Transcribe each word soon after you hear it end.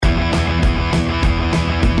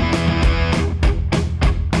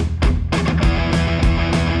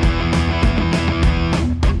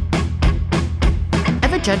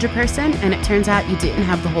judge a person and it turns out you didn't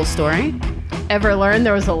have the whole story? Ever learn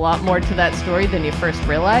there was a lot more to that story than you first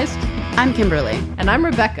realized? I'm Kimberly. And I'm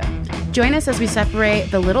Rebecca. Join us as we separate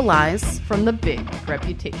the little lies from the big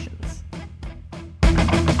reputations.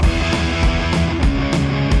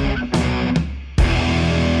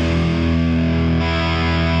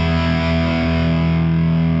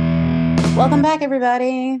 Welcome back,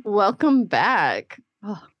 everybody. Welcome back.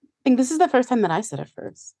 Oh, I think this is the first time that I said it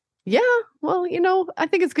first. Yeah, well, I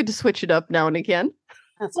think it's good to switch it up now and again.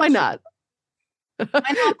 Why not?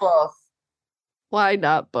 Why not both? Why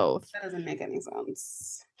not both? That doesn't make any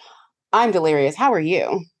sense. I'm delirious. How are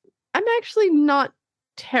you? I'm actually not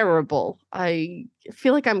terrible. I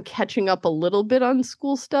feel like I'm catching up a little bit on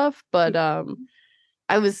school stuff, but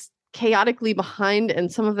I was chaotically behind,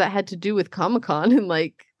 and some of that had to do with Comic-Con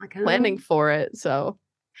and planning for it. So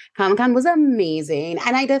Comic-Con was amazing.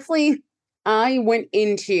 And I went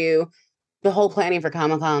into the whole planning for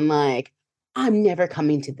Comic-Con like, I'm never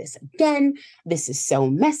coming to this again. This is so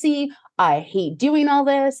messy. I hate doing all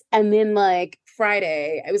this. And then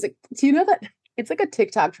Friday, I was like, do you know that it's like a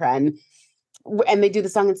TikTok trend? And they do the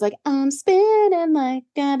song. It's like, I'm spinning like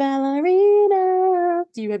a ballerina.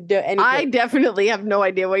 Do you have any? I definitely have no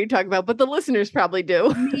idea what you're talking about, but the listeners probably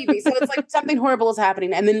do. Maybe. So it's like something horrible is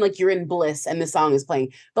happening. And then you're in bliss and the song is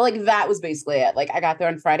playing. But that was basically it. I got there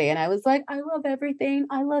on Friday and I was like, I love everything.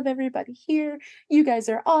 I love everybody here. You guys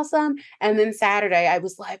are awesome. And then Saturday, I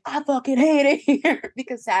was like, I fucking hate it here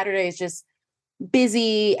because Saturday is just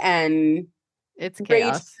busy and it's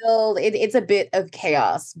chaos. Filled. It's a bit of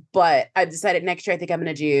chaos, but I decided next year I think I'm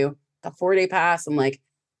going to do a 4-day pass and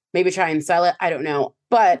maybe try and sell it. I don't know.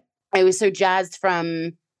 But I was so jazzed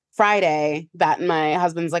from Friday that my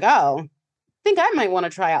husband's like, oh, I think I might want to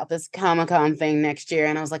try out this Comic-Con thing next year.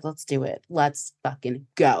 And I was like, let's do it. Let's fucking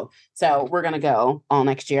go. So we're going to go all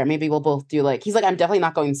next year. Maybe we'll both do he's like, I'm definitely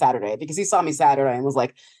not going Saturday because he saw me Saturday and was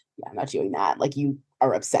like, yeah, I'm not doing that. You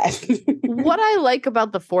are upset. What I like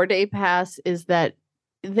about the 4-day pass is that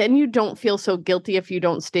then you don't feel so guilty if you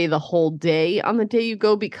don't stay the whole day on the day you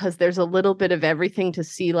go, because there's a little bit of everything to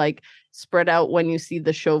see, spread out when you see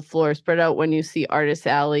the show floor, spread out when you see Artist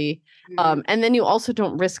Alley. Mm-hmm. And then you also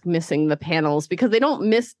don't risk missing the panels because they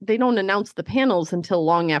don't announce the panels until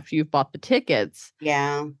long after you've bought the tickets.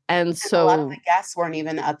 Yeah. And so a lot of the guests weren't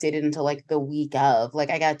even updated until the week of.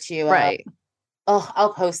 I got you. Right.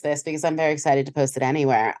 I'll post this because I'm very excited to post it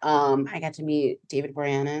anywhere. I got to meet David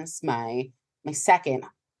Boreanaz, my second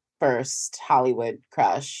first Hollywood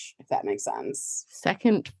crush, if that makes sense.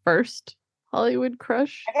 Second first Hollywood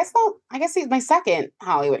crush? I guess he's my second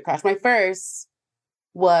Hollywood crush. My first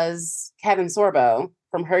was Kevin Sorbo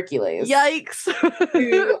from Hercules. Yikes.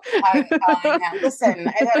 Listen,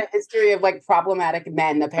 I've had a history of problematic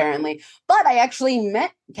men apparently, but I actually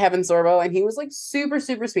met Kevin Sorbo and he was super,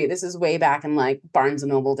 super sweet. This is way back in Barnes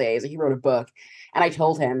and Noble days. He wrote a book and I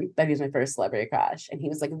told him that he was my first celebrity crush and he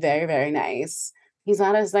was very, very nice. He's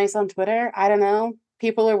not as nice on Twitter. I don't know.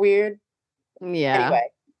 People are weird. Yeah.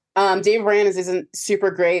 Anyway, David Boreanaz isn't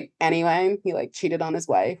super great anyway. He cheated on his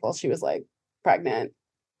wife while she was pregnant.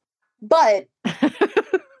 But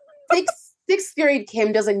sixth grade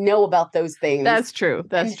Kim doesn't know about those things. That's true.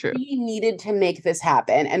 That's true. We needed to make this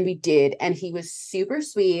happen, and we did. And he was super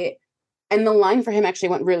sweet. And the line for him actually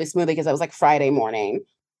went really smoothly because that was Friday morning.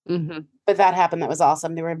 Mm-hmm. But that happened. That was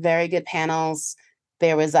awesome. There were very good panels.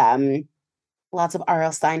 There was lots of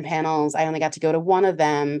R.L. Stine panels. I only got to go to one of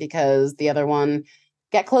them because the other one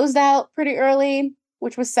got closed out pretty early,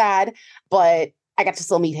 which was sad. But I got to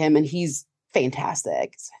still meet him, and he's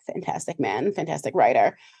fantastic. He's a fantastic man, fantastic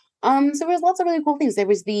writer. So there was lots of really cool things. There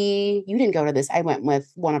was you didn't go to this. I went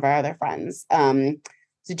with one of our other friends.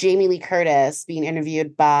 So Jamie Lee Curtis being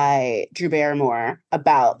interviewed by Drew Barrymore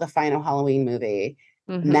about the final Halloween movie.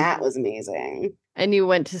 Mm-hmm. And that was amazing. And you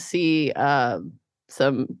went to see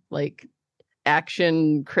some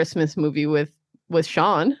action Christmas movie with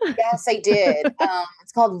Sean. Yes, I did.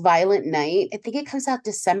 It's called Violent Night. I think it comes out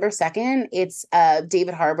December 2nd. It's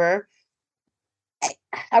David Harbour.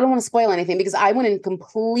 I don't want to spoil anything because I went in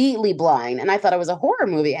completely blind and I thought it was a horror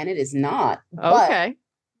movie and it is not. Okay.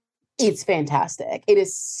 It's fantastic. It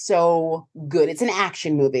is so good. It's an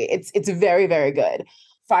action movie. It's very, very good.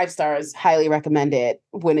 5 stars. Highly recommend it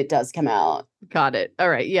when it does come out. Got it.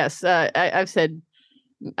 All right. Yes. I've said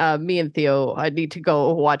me and Theo, I need to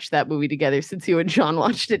go watch that movie together since you and Sean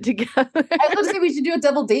watched it together. I was going to say we should do a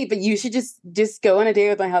double date, but you should just go on a date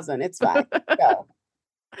with my husband. It's fine. Go.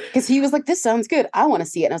 Because he was like, this sounds good. I want to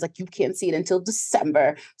see it. And I was like, you can't see it until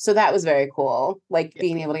December. So that was very cool.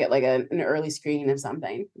 Being able to get an early screening of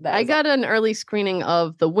something. I got an early screening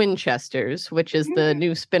of The Winchesters, which is the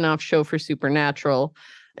new spin-off show for Supernatural.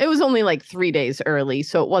 It was only like 3 days early,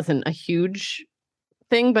 so it wasn't a huge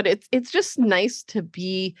thing, but it's just nice to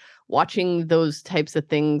be watching those types of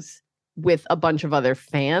things with a bunch of other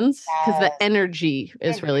fans because the Yes. energy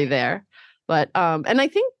is really Mhm. there. But and I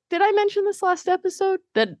think, did I mention this last episode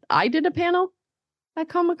that I did a panel at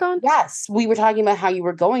Comic-Con? Yes, we were talking about how you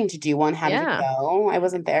were going to do one. How did it Yeah. go? I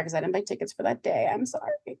wasn't there because I didn't buy tickets for that day. I'm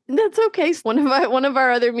sorry. That's okay. One of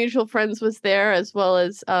our other mutual friends was there, as well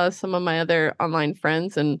as some of my other online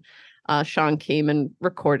friends, and Sean came and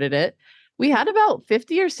recorded it. We had about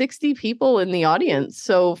 50 or 60 people in the audience.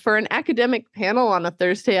 So for an academic panel on a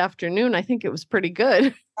Thursday afternoon, I think it was pretty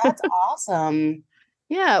good. That's awesome.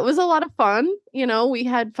 Yeah, it was a lot of fun. You know, we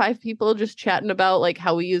had 5 people just chatting about like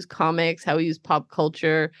how we use comics, how we use pop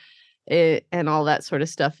culture, and all that sort of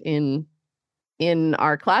stuff in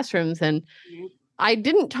our classrooms. And Mhm. I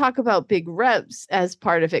didn't talk about big reps as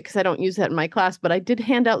part of it because I don't use that in my class, but I did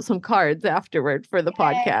hand out some cards afterward for the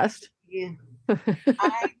podcast. Yeah,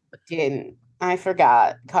 I didn't. I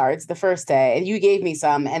forgot cards the first day, and you gave me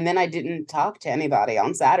some, and then I didn't talk to anybody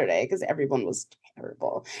on Saturday because everyone was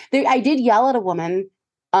terrible. I did yell at a woman,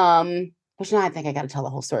 which now I think I got to tell the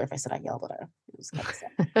whole story if I said I yelled at her. It was kind of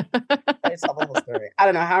sad. I just tell the whole story. I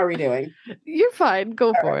don't know. How are we doing? You're fine. Go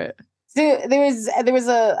All for right. it. So there was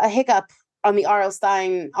a hiccup on the R.L.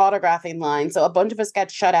 Stine autographing line. So a bunch of us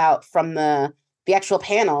got shut out from the actual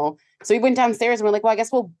panel. So we went downstairs and we're like, well, I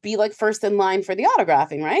guess we'll be like first in line for the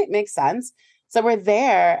autographing, right? Makes sense. So we're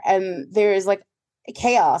there and there's like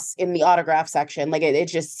chaos in the autograph section. Like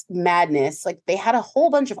it's just madness. Like they had a whole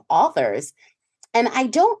bunch of authors. And I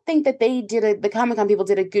don't think that the Comic-Con people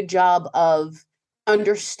did a good job of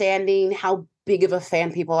understanding how big of a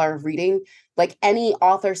fan people are of reading. Like any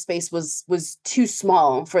author space was too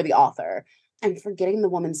small for the author. I'm forgetting the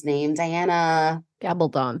woman's name, Diana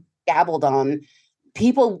Gabaldon. Gabaldon.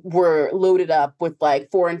 People were loaded up with like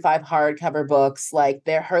 4 and 5 hardcover books. Like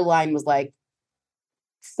her line was like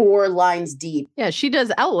 4 lines deep. Yeah, she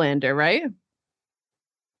does Outlander, right?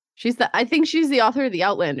 I think she's the author of the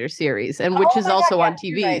Outlander series, and which Oh is my God, also yeah, on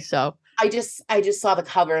you're TV. right. So I just saw the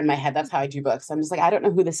cover in my head. That's how I do books. I'm just like, I don't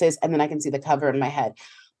know who this is, and then I can see the cover in my head.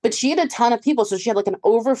 But she had a ton of people, so she had like an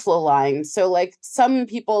overflow line. So like some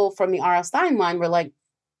people from the R.L. Stine line were like,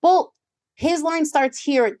 well, his line starts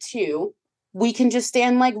here at 2. We can just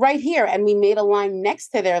stand like right here. And we made a line next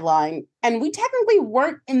to their line. And we technically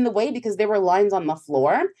weren't in the way because there were lines on the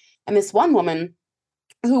floor. And this one woman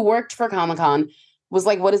who worked for Comic-Con was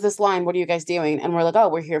like, what is this line? What are you guys doing? And we're like, oh,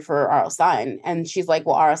 we're here for R.L. Stine. And she's like,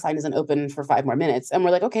 well, R.L. Stine isn't open for 5 more minutes. And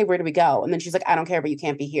we're like, okay, where do we go? And then she's like, I don't care, but you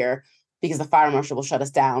can't be here because the fire marshal will shut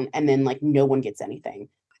us down. And then like no one gets anything.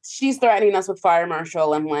 She's threatening us with fire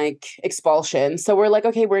marshal and like expulsion. So we're like,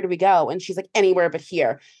 okay, where do we go? And she's like, anywhere but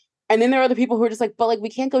here. And then there are other people who are just like, but like, we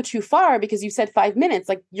can't go too far because you said 5 minutes.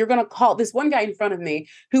 Like, you're going to call this one guy in front of me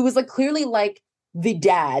who was like clearly like the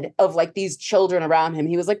dad of like these children around him.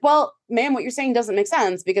 He was like, well, ma'am, what you're saying doesn't make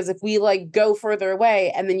sense because if we like go further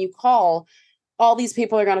away and then you call, all these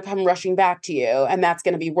people are going to come rushing back to you and that's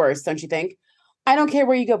going to be worse, don't you think? I don't care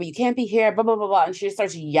where you go, but you can't be here, blah, blah, blah, blah. And she just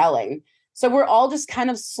starts yelling. So we're all just kind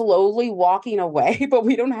of slowly walking away, but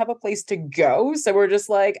we don't have a place to go. So we're just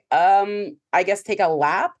like, I guess take a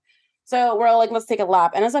lap. So we're all like, let's take a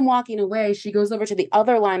lap. And as I'm walking away, she goes over to the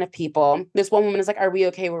other line of people. This one woman is like, are we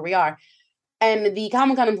okay where we are? And the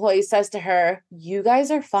Comic-Con employee says to her, you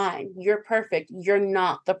guys are fine. You're perfect. You're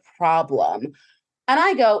not the problem. And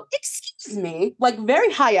I go, excuse me, like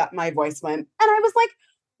very high up my voice went. And I was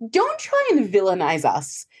like, don't try and villainize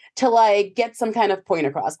us to like get some kind of point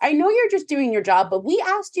across. I know you're just doing your job, but we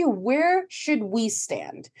asked you, where should we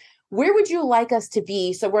stand? Where would you like us to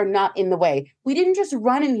be so we're not in the way? We didn't just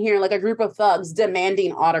run in here like a group of thugs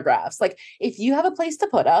demanding autographs. Like, if you have a place to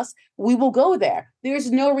put us, we will go there.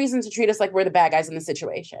 There's no reason to treat us like we're the bad guys in the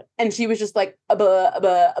situation. And she was just like, and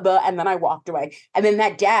then I walked away. And then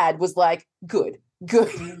that dad was like, good.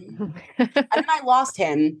 And then I lost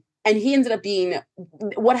him. And he ended up being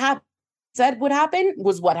what happened. Said what happened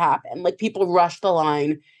was what happened. Like, people rushed the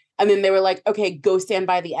line. And then they were like, okay, go stand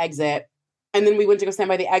by the exit. And then we went to go stand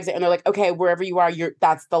by the exit and they're like, okay, wherever you are,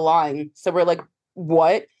 that's the line. So we're like,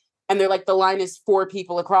 what? And they're like, the line is 4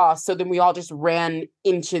 people across. So then we all just ran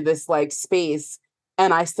into this like space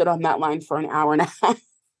and I stood on that line for an hour and a half.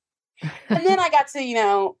 And then I got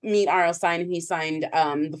to, meet R.L. Stine and he signed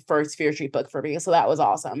the first Fear Street book for me. So that was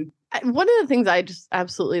awesome. One of the things I just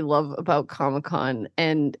absolutely love about Comic-Con,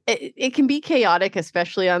 and it can be chaotic,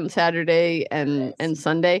 especially on Saturday and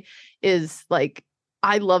Sunday, is like,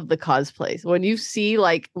 I love the cosplays. When you see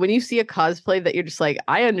a cosplay that you're just like,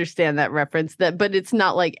 I understand that reference, but it's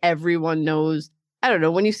not like everyone knows I don't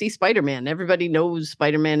know, when you see Spider-Man, everybody knows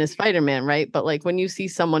Spider-Man is Spider-Man, right? But like when you see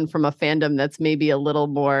someone from a fandom that's maybe a little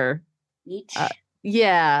more, Each.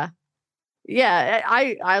 yeah, yeah,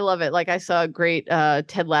 I love it. Like I saw a great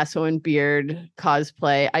Ted Lasso and Beard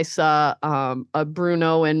cosplay. I saw a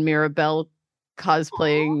Bruno and Mirabelle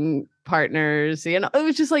cosplaying partners. You know, it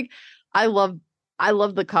was just like I love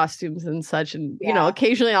the costumes and such. And you know, Yeah.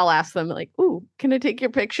 occasionally I'll ask them like, "Ooh, can I take your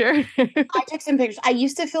picture?" I took some pictures. I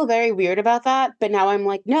used to feel very weird about that, but now I'm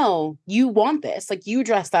like, no, you want this. Like you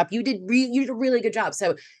dressed up. You did a really good job.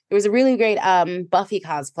 So it was a really great Buffy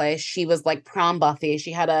cosplay. She was like prom Buffy.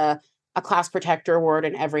 She had a class protector award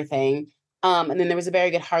and everything. And then there was a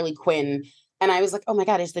very good Harley Quinn. And I was like, oh my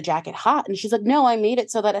God, is the jacket hot? And she's like, no, I made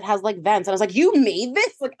it so that it has like vents. And I was like, you made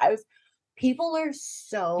this? Like people are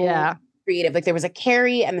so Yeah. creative. Like there was a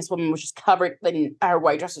Carrie and this woman was just covered in her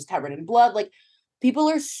white dress was covered in blood. Like people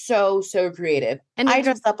are so creative. And I it's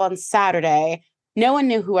dressed up on Saturday. No one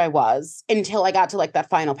knew who I was until I got to like that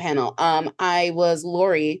final panel. I was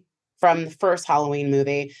Laurie from the first Halloween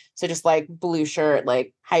movie. So just like blue shirt,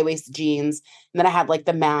 like high-waisted jeans. And then I had like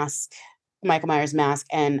the mask, Michael Myers mask,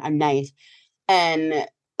 and a knife. And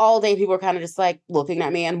all day people were kind of just like looking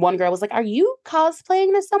at me. And one girl was like, are you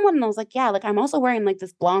cosplaying as someone? And I was like, yeah, like I'm also wearing like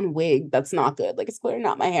this blonde wig that's not good. Like it's clearly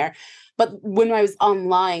not my hair. But when I was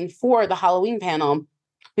online for the Halloween panel,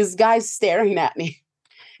 this guy's staring at me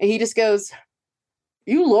and he just goes,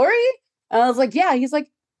 you Lori? And I was like, yeah. He's like,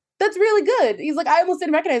 that's really good. He's like, I almost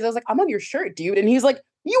didn't recognize it. I was like, I'm on your shirt, dude. And he's like,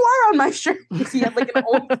 you are on my shirt. Because he had like an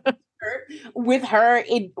old shirt with her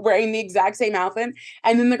wearing the exact same outfit.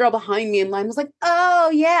 And then the girl behind me in line was like,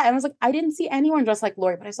 oh yeah. And I was like, I didn't see anyone dressed like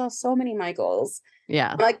Lori, but I saw so many Michaels.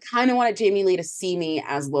 yeah. And I kind of wanted Jamie Lee to see me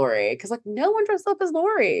as Lori. Because like no one dressed up as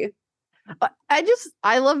Lori.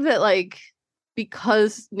 I love that, like,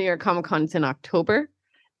 because New York Comic Con's in October,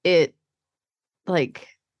 it like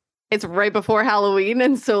it's right before Halloween.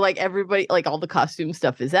 And so like everybody, like all the costume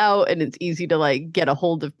stuff is out and it's easy to like get a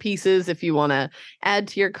hold of pieces if you want to add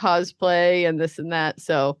to your cosplay and this and that.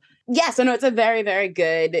 So yeah, so no, it's a very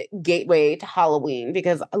good gateway to Halloween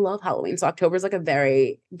because I love Halloween. So October is like a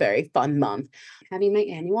very fun month. Having my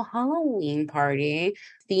annual Halloween party.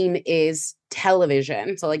 Theme is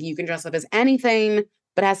television. So like you can dress up as anything,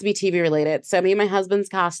 but it has to be TV related. So me and my husband's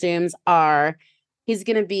costumes are he's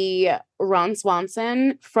gonna be Ron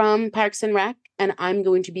Swanson from Parks and Rec, and I'm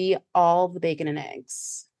going to be all the bacon and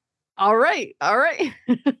eggs. all right.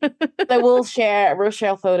 So we'll share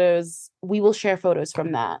photos. We will share photos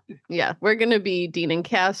from that. Yeah, we're gonna be Dean and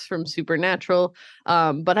Cass from Supernatural.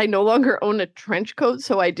 But I no longer own a trench coat,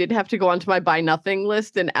 so I did have to go onto my buy nothing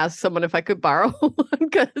list and ask someone if I could borrow one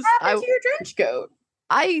because What happened to your trench coat?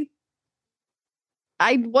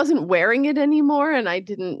 I wasn't wearing it anymore, and I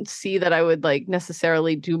didn't see that I would like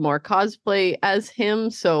necessarily do more cosplay as him.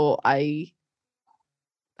 So I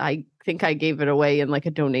think I gave it away in like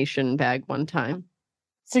a donation bag one time.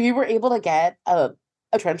 So you were able to get a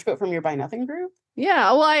trench coat from your Buy Nothing group?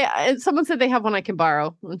 Yeah, well, someone said they have one I can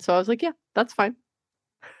borrow, and so I was like, yeah, that's fine.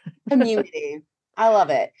 Community. I love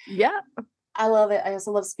it. Yeah. I love it. I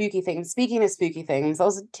also love spooky things. Speaking of spooky things, that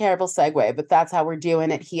was a terrible segue, but that's how we're doing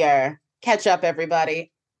it here. Catch up,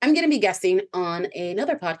 everybody. I'm going to be guesting on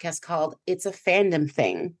another podcast called It's a Fandom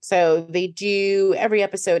Thing. So they do, every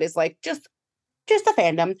episode is like just a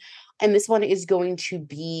fandom. And this one is going to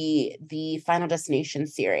be the Final Destination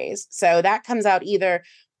series. So that comes out either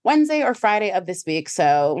Wednesday or Friday of this week.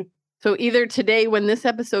 So either today when this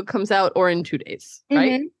episode comes out or in 2 days,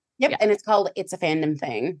 right? mm-hmm. Yep. Yeah. And it's called It's a Fandom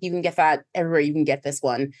Thing. You can get that everywhere you can get this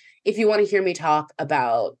one. If you want to hear me talk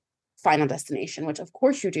about Final Destination, which of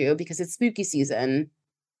course you do because it's spooky season.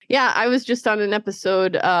 Yeah, I was just on an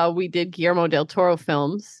episode. We did Guillermo del Toro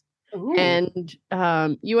films. Ooh. And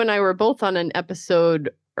you and I were both on an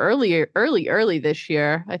episode early this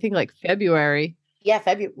year. I think like February. Yeah,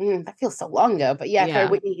 February. That feels so long ago. But yeah, Yeah.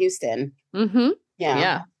 for Whitney Houston. Mm-hmm. Yeah.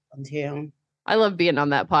 Yeah. Fun too. I love being on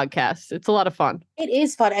that podcast. It's a lot of fun. It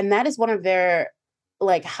is fun. And that is one of their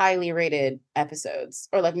like highly rated episodes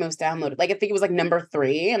or like most downloaded. Like I think it was like number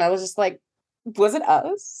 3. And I was just like, was it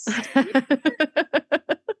us?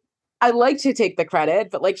 I like to take the credit,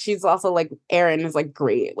 but like she's also like Erin is like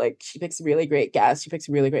great. Like she picks really great guests. She picks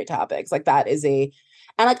really great topics. Like that is and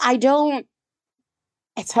like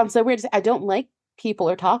it sounds so weird to say, I don't like people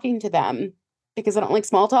or talking to them because I don't like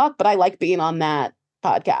small talk, but I like being on that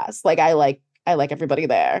podcast. Like I like everybody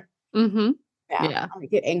there. Mm-hmm. Yeah. I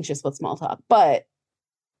get anxious with small talk, but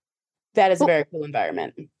that is a very cool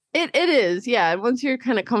environment. It is, yeah. And once you're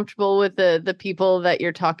kind of comfortable with the people that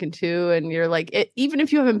you're talking to, and you're like, even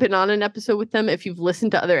if you haven't been on an episode with them, if you've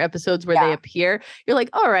listened to other episodes where they appear, you're like,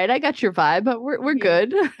 all right, I got your vibe, but we're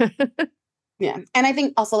good. Yeah. And I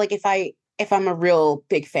think also like if I'm a real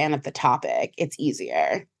big fan of the topic, it's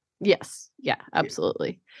easier. Yes. Yeah,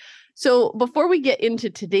 absolutely. So before we get into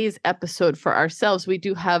today's episode for ourselves, we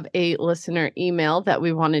do have a listener email that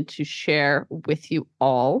we wanted to share with you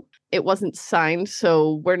all. It wasn't signed,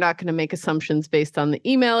 so we're not going to make assumptions based on the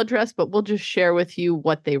email address, but we'll just share with you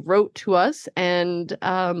what they wrote to us and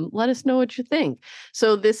let us know what you think.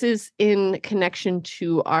 So this is in connection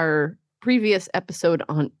to our previous episode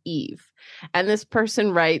on Eve. And this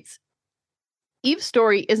person writes, Eve's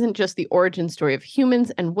story isn't just the origin story of humans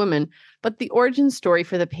and women, but the origin story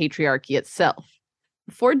for the patriarchy itself.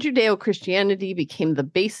 Before Judeo-Christianity became the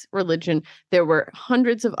base religion, there were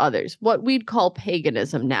hundreds of others, what we'd call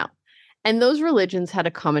paganism now. And those religions had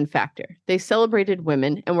a common factor. They celebrated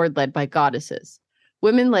women and were led by goddesses.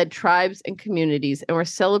 Women led tribes and communities and were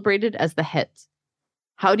celebrated as the heads.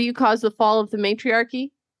 How do you cause the fall of the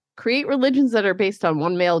matriarchy? Create religions that are based on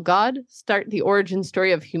one male god, start the origin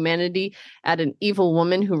story of humanity at an evil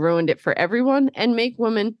woman who ruined it for everyone, and make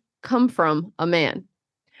women come from a man.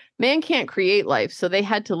 Man can't create life, so they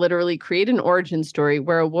had to literally create an origin story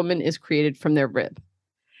where a woman is created from their rib.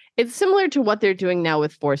 It's similar to what they're doing now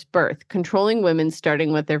with forced birth, controlling women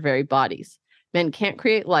starting with their very bodies. Men can't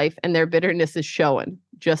create life, and their bitterness is showing.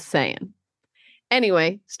 Just saying.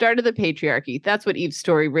 Anyway, start of the patriarchy. That's what Eve's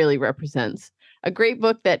story really represents. A great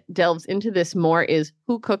book that delves into this more is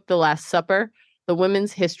Who Cooked the Last Supper? The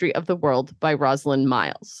Women's History of the World by Rosalind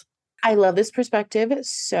Miles. I love this perspective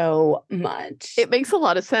so much. It makes a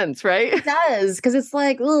lot of sense, right? It does, because it's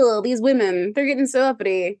like, oh, these women, they're getting so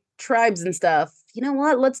uppity, tribes and stuff. You know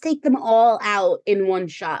what? Let's take them all out in one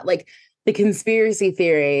shot. Like the conspiracy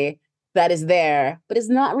theory that is there, but it's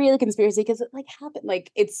not really a conspiracy because it like happened.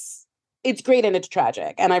 Like it's great and it's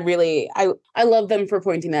tragic. And I love them for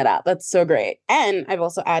pointing that out. That's so great. And I've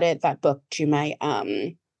also added that book to my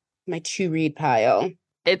my to read pile.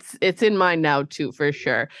 It's in mine now too, for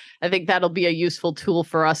sure. I think that'll be a useful tool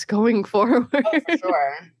for us going forward. Oh, for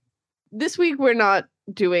sure. This week we're not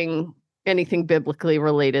doing anything biblically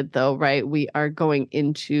related though, right? We are going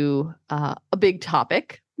into a big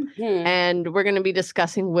topic. Mm-hmm. And we're going to be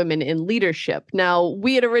discussing women in leadership. Now,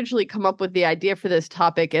 we had originally come up with the idea for this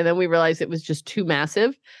topic, and then we realized it was just too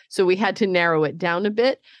massive. So we had to narrow it down a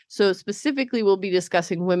bit. So specifically, we'll be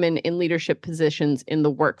discussing women in leadership positions in the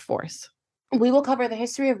workforce. We will cover the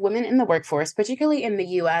history of women in the workforce, particularly in the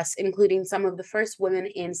U.S., including some of the first women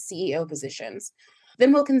in CEO positions.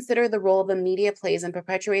 Then we'll consider the role the media plays in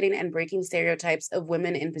perpetuating and breaking stereotypes of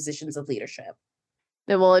women in positions of leadership.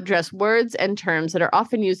 Then we'll address words and terms that are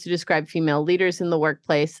often used to describe female leaders in the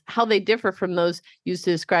workplace, how they differ from those used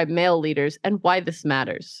to describe male leaders, and why this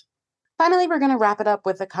matters. Finally, we're going to wrap it up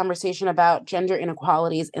with a conversation about gender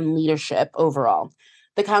inequalities in leadership overall,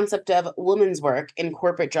 the concept of women's work in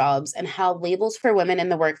corporate jobs, and how labels for women in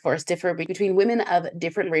the workforce differ between women of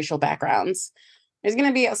different racial backgrounds. There's going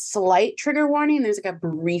to be a slight trigger warning. There's like a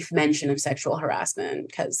brief mention of sexual harassment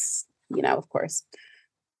because, of course.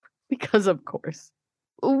 Because of course.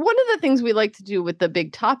 One of the things we like to do with the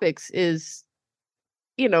big topics is,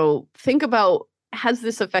 think about, has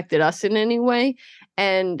this affected us in any way?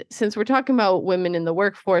 And since we're talking about women in the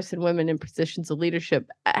workforce and women in positions of leadership,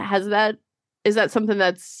 is that something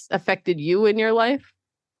that's affected you in your life?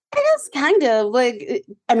 I guess kind of. I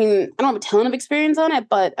don't have a ton of experience on it,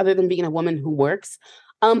 but other than being a woman who works,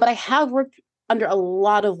 but I have worked under a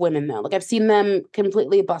lot of women though. Like I've seen them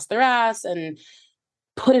completely bust their ass and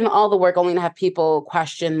put in all the work only to have people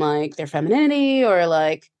question like their femininity or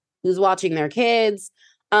like who's watching their kids.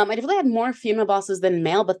 I definitely had more female bosses than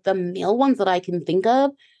male, but the male ones that I can think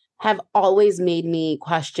of have always made me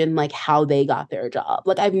question like how they got their job.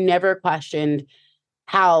 Like I've never questioned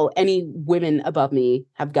how any women above me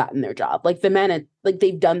have gotten their job. Like the men,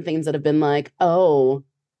 they've done things that have been like, oh,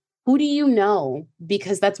 who do you know?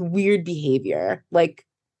 Because that's weird behavior. Like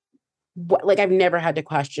I've never had to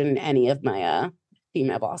question any of my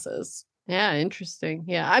female bosses. Yeah, interesting.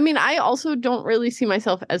 Yeah. I mean, I also don't really see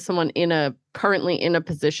myself as someone currently in a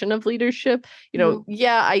position of leadership.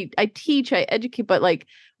 Yeah, I teach, I educate, but like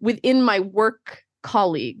within my work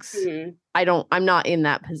colleagues, I'm not in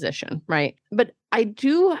that position, right? But I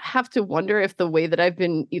do have to wonder if the way that I've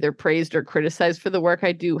been either praised or criticized for the work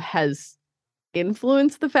I do has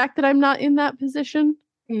influenced the fact that I'm not in that position.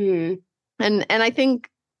 And I think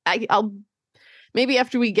I'll maybe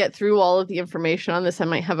after we get through all of the information on this, I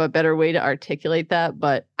might have a better way to articulate that.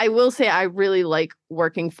 But I will say I really like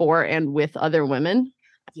working for and with other women.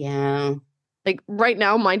 Yeah. Like right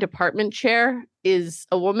now, my department chair is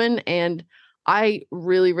a woman, and I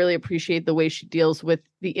really, really appreciate the way she deals with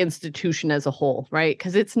the institution as a whole, right?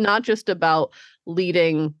 Because it's not just about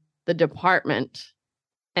leading the department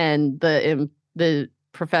and the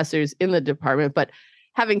professors in the department, but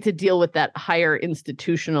having to deal with that higher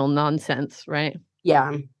institutional nonsense, right?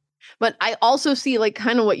 Yeah. But I also see, like,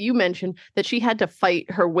 kind of what you mentioned, that she had to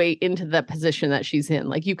fight her way into the position that she's in.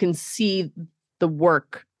 Like, you can see the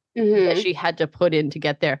work that Hmm. she had to put in to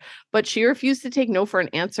get there. But she refused to take no for an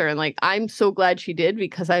answer. And like, I'm so glad she did,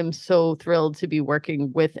 because I'm so thrilled to be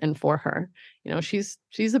working with and for her. You know, she's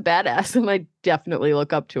a badass, and I definitely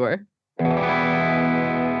look up to her.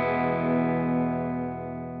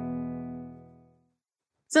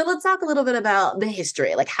 So let's talk a little bit about the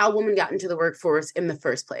history, like how women got into the workforce in the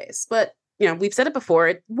first place. But, we've said it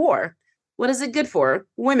before, war. What is it good for?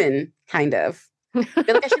 Women, kind of. I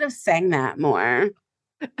feel like I should have sang that more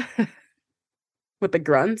with the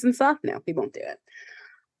grunts and stuff. No, we won't do it.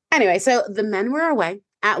 Anyway, so the men were away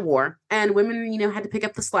at war, and women, had to pick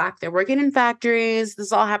up the slack. They're working in factories. This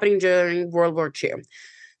is all happening during World War II.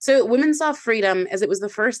 So women saw freedom as it was the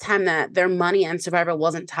first time that their money and survival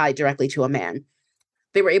wasn't tied directly to a man.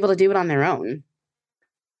 They were able to do it on their own.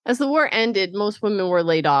 As the war ended, most women were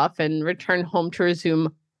laid off and returned home to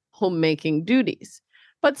resume homemaking duties.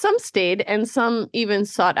 But some stayed, and some even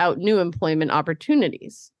sought out new employment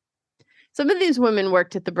opportunities. Some of these women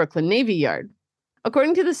worked at the Brooklyn Navy Yard.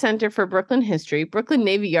 According to the Center for Brooklyn History, Brooklyn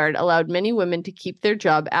Navy Yard allowed many women to keep their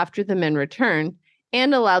job after the men returned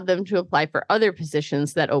and allowed them to apply for other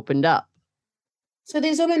positions that opened up. So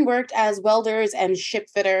these women worked as welders and ship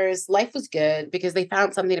fitters. Life was good because they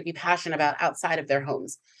found something to be passionate about outside of their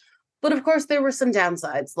homes. But of course, there were some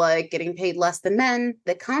downsides, like getting paid less than men,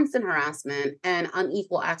 the constant harassment, and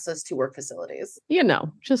unequal access to work facilities. You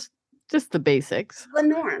know, just the basics. The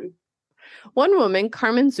norm. One woman,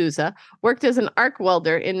 Carmen Zuza, worked as an arc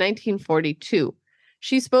welder in 1942.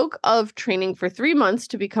 She spoke of training for 3 months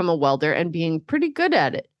to become a welder and being pretty good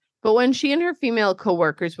at it. But when she and her female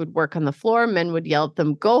coworkers would work on the floor, men would yell at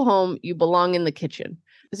them, "Go home, you belong in the kitchen."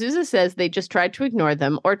 Zuza says they just tried to ignore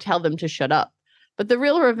them or tell them to shut up. But the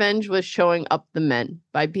real revenge was showing up the men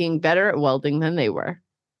by being better at welding than they were.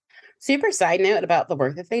 Super side note about the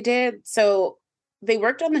work that they did. So they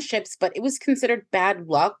worked on the ships, but it was considered bad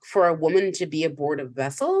luck for a woman to be aboard a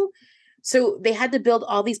vessel. So they had to build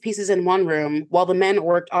all these pieces in one room while the men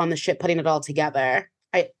worked on the ship, putting it all together.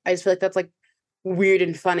 I just feel like that's like weird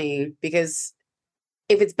and funny, because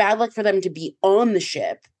if it's bad luck for them to be on the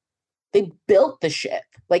ship, they built the ship.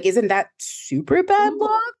 Like, isn't that super bad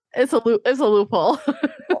luck? It's a loophole.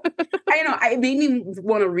 I know. It made me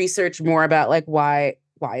want to research more about like why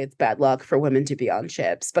it's bad luck for women to be on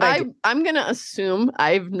ships. But I'm gonna assume,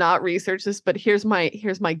 I've not researched this, but here's my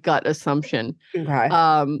gut assumption. Okay.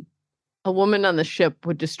 A woman on the ship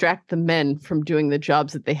would distract the men from doing the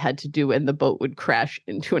jobs that they had to do, and the boat would crash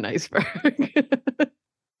into an iceberg.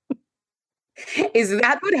 Is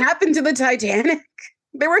that what happened to the Titanic?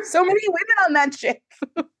 There were so many women on that ship.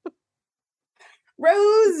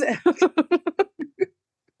 Rose.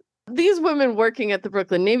 These women working at the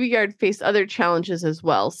Brooklyn Navy Yard faced other challenges as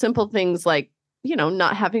well. Simple things like,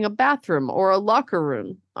 not having a bathroom or a locker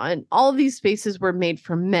room. And all of these spaces were made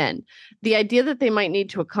for men. The idea that they might need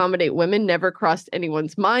to accommodate women never crossed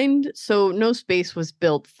anyone's mind, so no space was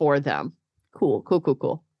built for them. Cool.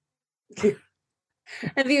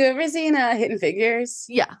 Have you ever seen Hidden Figures?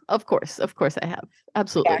 Yeah, of course I have.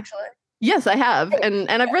 Absolutely. Actually. Yes, I have. And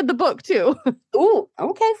I've read the book too. Ooh,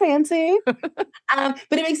 okay, fancy. But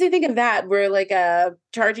it makes me think of that, where like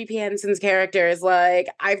Taraji P. Henson's character is like,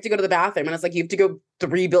 I have to go to the bathroom, and it's like, you have to go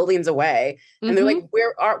 3 buildings away, and they're like,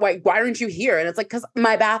 why aren't you here? And it's like, because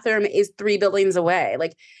my bathroom is 3 buildings away.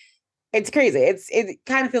 Like, it's crazy. It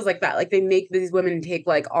kind of feels like that. Like they make these women take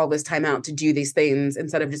like all this time out to do these things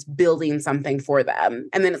instead of just building something for them,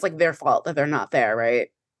 and then it's like their fault that they're not there, right?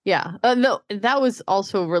 Yeah. No, that was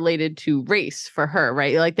also related to race for her,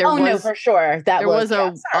 right? Like no, for sure. There was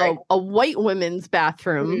a white women's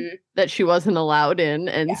bathroom that she wasn't allowed in.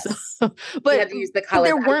 And yes. so, but, had to use the color.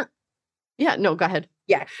 There weren't. Yeah, no, go ahead.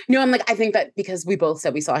 Yeah. No, I'm like, I think that because we both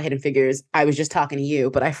said we saw Hidden Figures, I was just talking to you,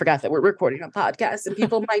 but I forgot that we're recording a podcast and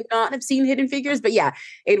people might not have seen Hidden Figures. But yeah,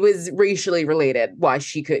 it was racially related why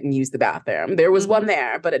she couldn't use the bathroom. There was one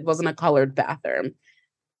there, but it wasn't a colored bathroom.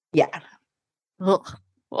 Yeah. Well,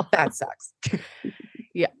 that sucks.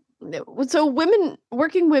 Yeah. So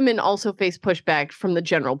working women also face pushback from the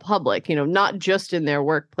general public, not just in their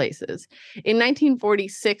workplaces. In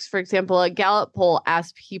 1946, for example, a Gallup poll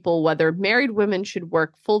asked people whether married women should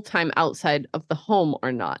work full-time outside of the home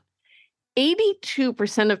or not.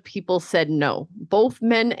 82% of people said no. Both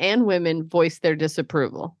men and women voiced their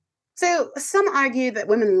disapproval. So some argue that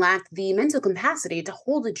women lack the mental capacity to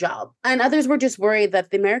hold a job, and others were just worried that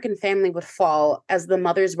the American family would fall as the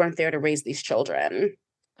mothers weren't there to raise these children.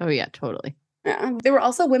 Oh, yeah, totally. Yeah. There were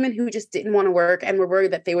also women who just didn't want to work and were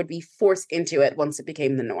worried that they would be forced into it once it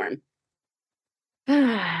became the norm.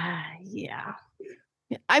 Yeah.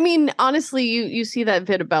 I mean, honestly, you see that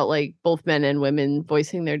vid about like both men and women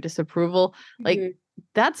voicing their disapproval. Like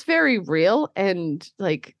that's very real. And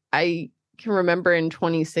like I can remember in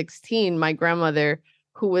 2016, my grandmother,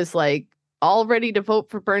 who was like all ready to vote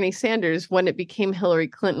for Bernie Sanders when it became Hillary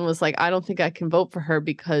Clinton, was like, I don't think I can vote for her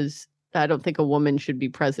because I don't think a woman should be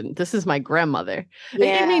president. This is my grandmother.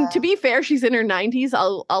 Yeah. I mean, to be fair, she's in her 90s.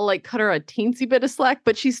 I'll like cut her a teensy bit of slack,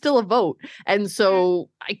 but she's still a vote. And so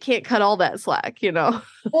I can't cut all that slack, you know?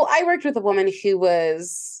 Well, I worked with a woman who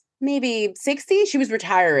was maybe 60. She was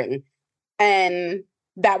retiring. And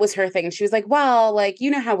that was her thing. She was like, well, like,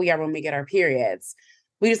 you know how we are when we get our periods.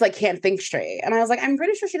 We just like can't think straight. And I was like, I'm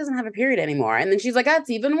pretty sure she doesn't have a period anymore. And then she's like, that's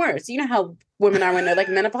even worse. You know how women are when they're like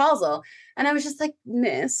menopausal. And I was just like,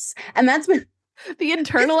 miss. And that's been the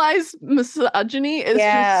internalized misogyny is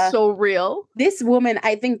just so real. This woman,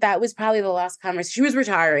 I think that was probably the last conversation. She was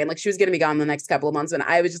retiring, like she was going to be gone the next couple of months. And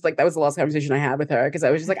I was just like, that was the last conversation I had with her. Cause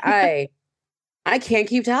I was just like, I can't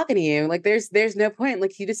keep talking to you. Like there's no point.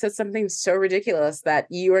 Like you just said something so ridiculous that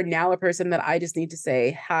you are now a person that I just need to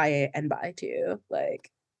say hi and bye to. Like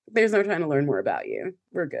there's no time to learn more about you.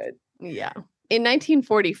 We're good. Yeah. In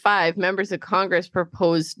 1945, members of Congress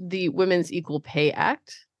proposed the Women's Equal Pay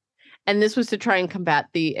Act. And this was to try and combat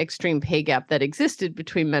the extreme pay gap that existed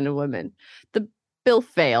between men and women. The bill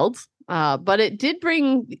failed, but it did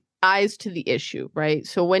bring eyes to the issue, right?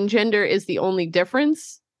 So when gender is the only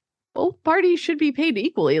difference, both parties should be paid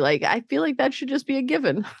equally. Like, I feel like that should just be a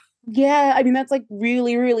given. Yeah, I mean, that's like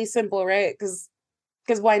really, really simple, right? Because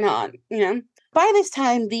why not, you know? By this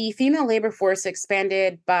time, the female labor force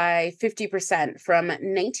expanded by 50% from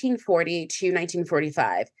 1940 to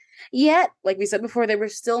 1945. Yet, like we said before, there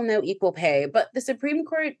was still no equal pay, but the Supreme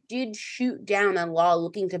Court did shoot down a law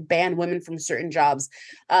looking to ban women from certain jobs,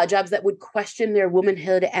 jobs that would question their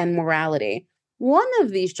womanhood and morality. One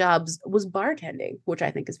of these jobs was bartending, which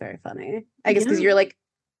I think is very funny. I guess because you're like,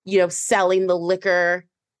 you know, selling the liquor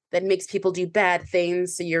that makes people do bad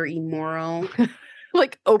things, so you're immoral.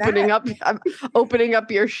 Like opening up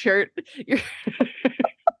your shirt. Like,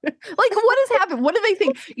 what has happened? What do they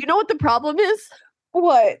think? You know what the problem is?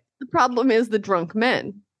 What? The problem is the drunk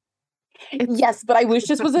men. Yes, but I wish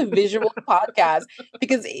this was a visual podcast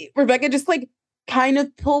because Rebecca just like kind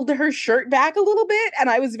of pulled her shirt back a little bit, and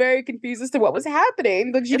I was very confused as to what was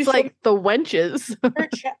happening. But it's like the wenches.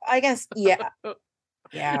 I guess,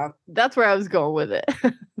 yeah. That's where I was going with it.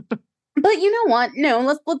 But you know what? No,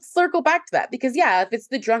 let's circle back to that because if it's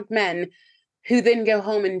the drunk men who then go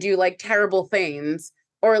home and do like terrible things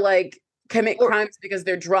or like commit crimes because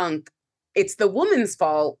they're drunk, it's the woman's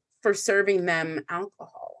fault for serving them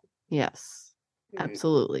alcohol. Yes,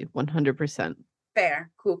 absolutely, 100%.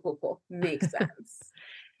 Fair, cool. Makes sense.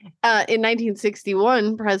 In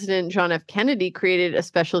 1961, President John F. Kennedy created a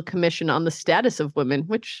special commission on the status of women,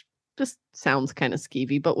 which just sounds kind of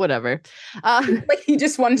skeevy, but whatever. Like he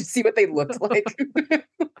just wanted to see what they looked like.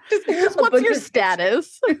 just what's your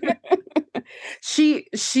status? she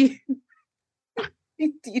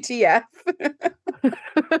DTF.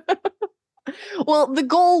 Well, the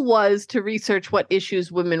goal was to research what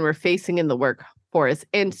issues women were facing in the workforce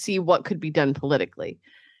and see what could be done politically.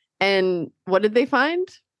 And what did they find?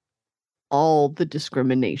 All the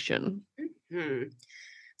discrimination. Mm-hmm.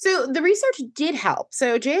 So the research did help.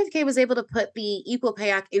 So JFK was able to put the Equal Pay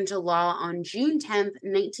Act into law on June 10th,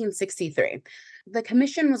 1963. The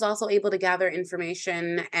commission was also able to gather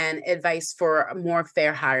information and advice for more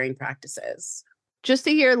fair hiring practices. Just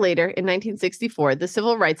a year later, in 1964, the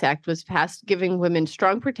Civil Rights Act was passed, giving women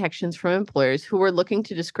strong protections from employers who were looking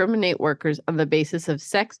to discriminate workers on the basis of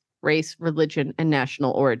sex, race, religion, and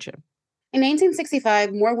national origin. In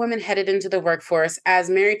 1965, more women headed into the workforce as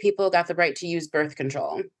married people got the right to use birth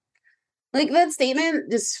control. Like, that statement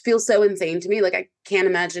just feels so insane to me. Like, I can't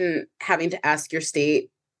imagine having to ask your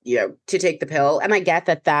state, you know, to take the pill. And I get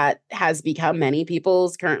that that has become many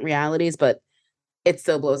people's current realities, but it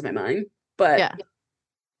still blows my mind. But yeah.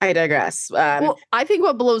 I digress. Well, I think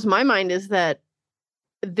what blows my mind is that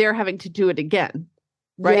they're having to do it again,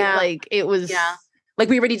 right? Yeah. Like, it was... Yeah. Like,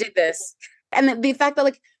 we already did this. And the fact that,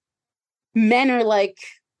 like, men are like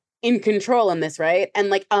in control in this, right? And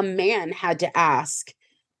like a man had to ask,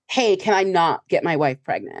 hey, can I not get my wife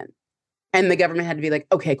pregnant? And the government had to be like,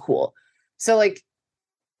 okay, cool. So like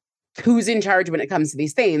who's in charge when it comes to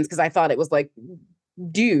these things, because I thought it was like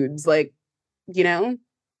dudes, like, you know?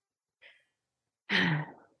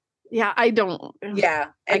 Yeah, I don't. Yeah.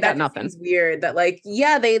 I And got that nothing. seems weird that, like,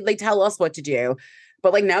 yeah, they tell us what to do,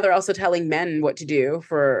 but like now they're also telling men what to do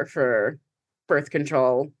for birth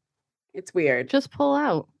control. It's weird. Just pull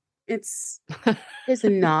out. It's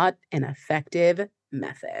not an effective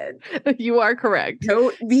method. You are correct.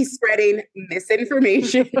 Don't be spreading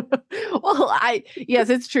misinformation. Well, yes,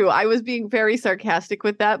 it's true. I was being very sarcastic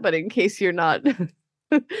with that, but in case you're not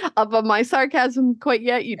up on my sarcasm quite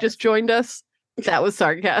yet, you just joined us. That was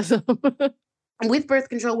sarcasm. With birth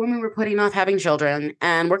control, women were putting off having children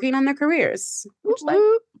and working on their careers. Which, like,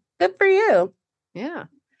 good for you. Yeah.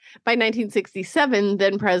 By 1967,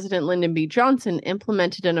 then President Lyndon B. Johnson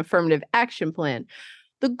implemented an affirmative action plan.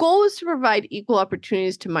 The goal was to provide equal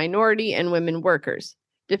opportunities to minority and women workers.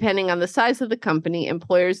 Depending on the size of the company,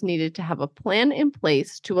 employers needed to have a plan in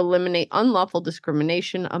place to eliminate unlawful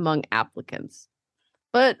discrimination among applicants,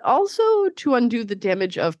 but also to undo the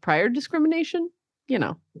damage of prior discrimination, you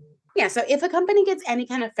know. Yeah, so if a company gets any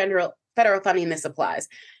kind of federal funding, this applies.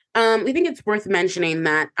 We think it's worth mentioning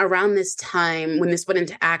that around this time, when this went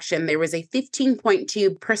into action, there was a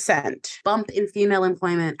 15.2% bump in female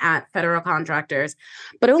employment at federal contractors,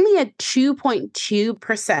 but only a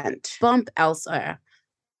 2.2% bump elsewhere.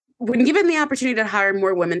 When given the opportunity to hire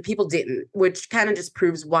more women, people didn't, which kind of just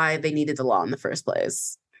proves why they needed the law in the first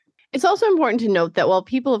place. It's also important to note that while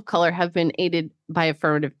people of color have been aided by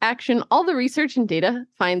affirmative action, all the research and data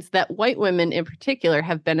finds that white women in particular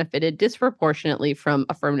have benefited disproportionately from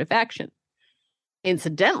affirmative action.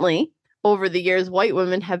 Incidentally, over the years, white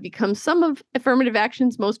women have become some of affirmative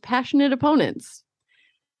action's most passionate opponents.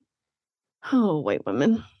 Oh, white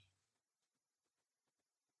women.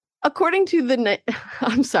 According to the...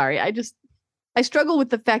 I'm sorry, I struggle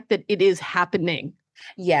with the fact that it is happening.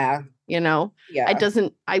 Yeah. You know? Yeah.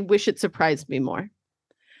 I wish it surprised me more.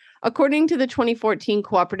 According to the 2014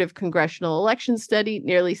 Cooperative Congressional Election Study,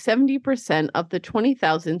 nearly 70% of the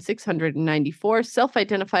 20,694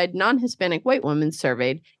 self-identified non-Hispanic white women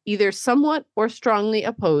surveyed either somewhat or strongly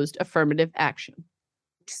opposed affirmative action.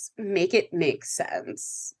 Just make it make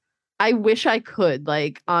sense. I wish I could,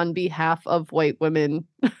 like, on behalf of white women,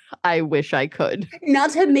 I wish I could. Not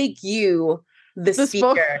to make you the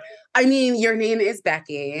speaker. I mean, your name is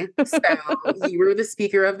Becky, so you were the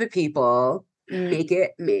speaker of the people. Make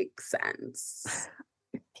it make sense.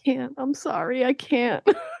 I can't. I'm sorry. I can't.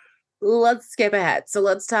 Let's skip ahead. So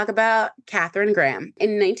let's talk about Katharine Graham.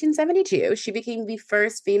 In 1972, she became the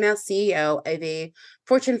first female CEO of a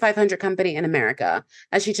Fortune 500 company in America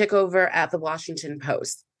as she took over at the Washington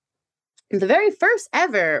Post. The very first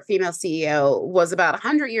ever female CEO was about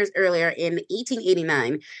 100 years earlier in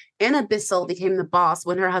 1889. Anna Bissell became the boss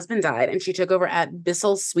when her husband died, and she took over at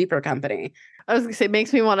Bissell's Sweeper Company. I was going to say, it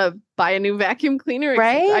makes me want to buy a new vacuum cleaner.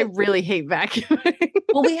 Right? I really hate vacuuming.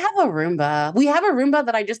 Well, we have a Roomba. We have a Roomba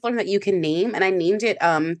that I just learned that you can name, and I named it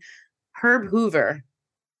Herb Hoover.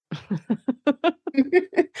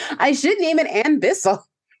 I should name it Ann Bissell.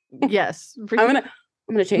 Yes. I'm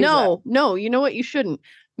gonna change that. No, you know what? You shouldn't.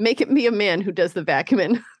 Make it be a man who does the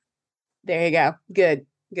vacuuming. There you go. Good.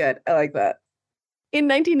 I like that. In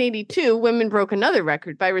 1982, women broke another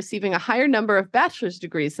record by receiving a higher number of bachelor's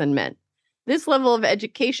degrees than men. This level of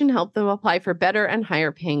education helped them apply for better and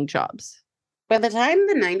higher paying jobs. By the time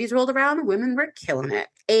the 90s rolled around, women were killing it.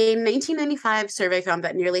 A 1995 survey found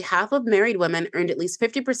that nearly half of married women earned at least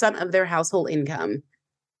 50% of their household income.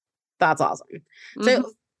 That's awesome. Mm-hmm.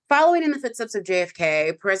 So, following in the footsteps of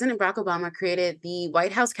JFK, President Barack Obama created the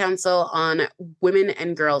White House Council on Women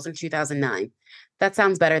and Girls in 2009. That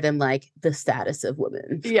sounds better than, like, the status of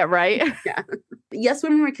women. Yeah, right? Yeah. Yes,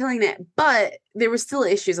 women were killing it, but there were still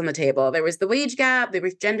issues on the table. There was the wage gap, there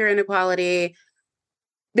was gender inequality.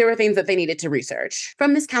 There were things that they needed to research.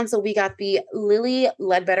 From this council, we got the Lilly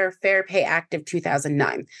Ledbetter Fair Pay Act of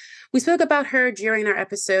 2009. We spoke about her during our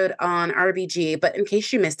episode on RBG, but in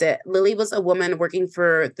case you missed it, Lilly was a woman working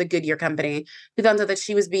for the Goodyear Company who found out that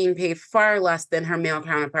she was being paid far less than her male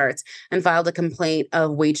counterparts and filed a complaint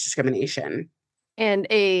of wage discrimination. And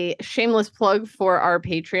a shameless plug for our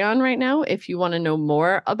Patreon right now. If you want to know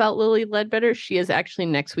more about Lilly Ledbetter, she is actually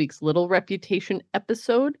next week's Little Reputation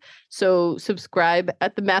episode. So subscribe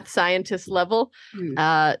at the math scientist level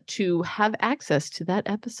to have access to that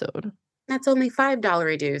episode. That's only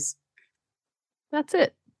 $5 dues. That's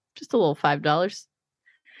it. Just a little $5.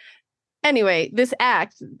 Anyway, this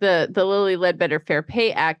act, the Lilly Ledbetter Fair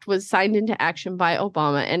Pay Act, was signed into action by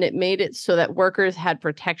Obama, and it made it so that workers had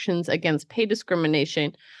protections against pay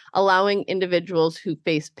discrimination, allowing individuals who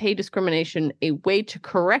face pay discrimination a way to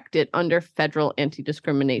correct it under federal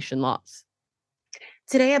anti-discrimination laws.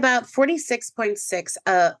 Today, about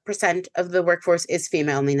 46.6% of the workforce is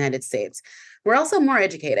female in the United States. We're also more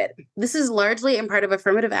educated. This is largely in part of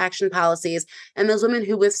affirmative action policies and those women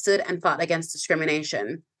who withstood and fought against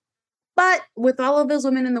discrimination. But with all of those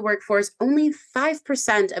women in the workforce, only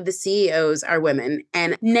 5% of the CEOs are women,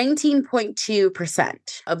 and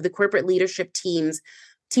 19.2% of the corporate leadership team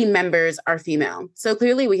members are female. So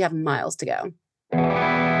clearly we have miles to go.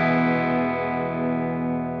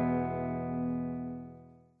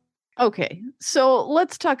 Okay, so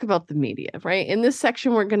let's talk about the media, right? In this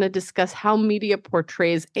section, we're going to discuss how media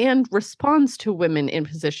portrays and responds to women in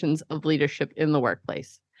positions of leadership in the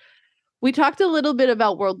workplace. We talked a little bit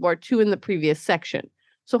about World War II in the previous section.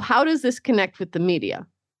 So how does this connect with the media?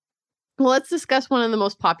 Well, let's discuss one of the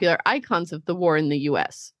most popular icons of the war in the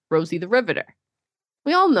US, Rosie the Riveter.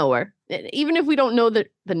 We all know her. Even if we don't know the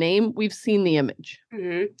name, we've seen the image.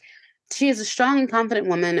 Mm-hmm. She is a strong and confident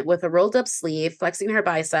woman with a rolled up sleeve, flexing her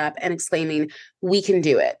bicep and exclaiming, "We can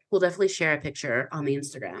do it." We'll definitely share a picture on the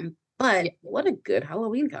Instagram. But what a good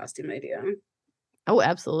Halloween costume idea. Oh,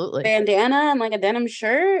 absolutely. Bandana and like a denim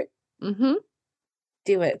shirt. Mm-hmm.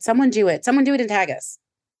 Do it. Someone do it. Someone do it and tag us.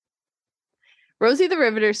 Rosie the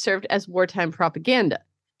Riveter served as wartime propaganda.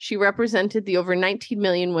 She represented the over 19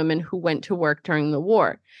 million women who went to work during the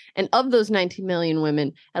war. And of those 19 million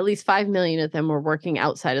women, at least 5 million of them were working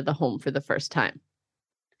outside of the home for the first time.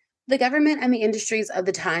 The government and the industries of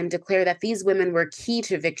the time declared that these women were key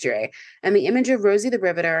to victory, and the image of Rosie the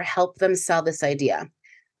Riveter helped them sell this idea.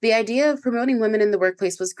 The idea of promoting women in the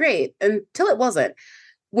workplace was great, until it wasn't.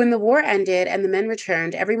 When the war ended and the men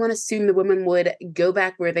returned, everyone assumed the women would go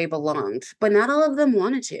back where they belonged, but not all of them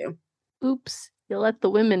wanted to. Oops. You let the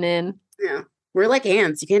women in. Yeah. We're like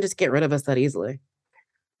ants. You can't just get rid of us that easily.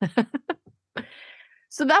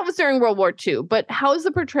 So that was during World War II. But how has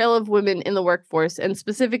the portrayal of women in the workforce and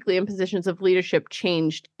specifically in positions of leadership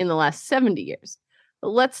changed in the last 70 years?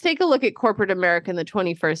 Let's take a look at corporate America in the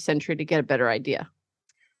 21st century to get a better idea.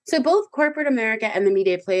 So both corporate America and the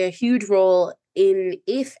media play a huge role in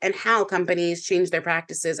if and how companies change their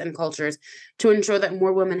practices and cultures to ensure that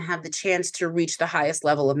more women have the chance to reach the highest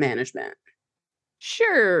level of management.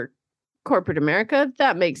 Sure, corporate America,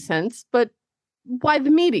 that makes sense. But why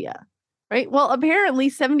the media, right? Well, apparently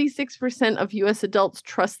 76% of US adults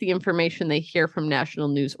trust the information they hear from national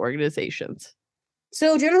news organizations.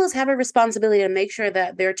 So journalists have a responsibility to make sure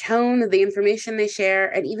that their tone, the information they share,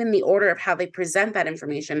 and even the order of how they present that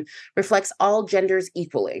information reflects all genders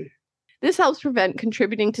equally. This helps prevent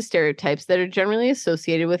contributing to stereotypes that are generally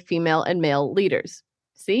associated with female and male leaders.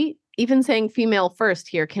 See, even saying female first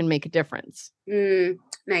here can make a difference.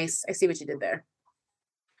 Nice. I see what you did there.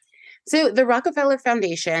 So the Rockefeller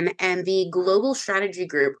Foundation and the Global Strategy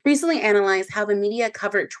Group recently analyzed how the media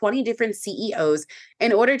covered 20 different CEOs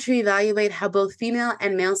in order to evaluate how both female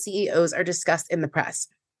and male CEOs are discussed in the press.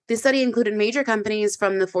 This study included major companies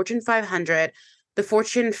from the Fortune 500, the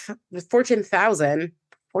Fortune 1000.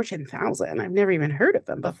 Fortune 1000. I've never even heard of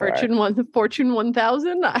them before. The Fortune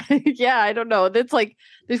 1000? Yeah, I don't know. It's like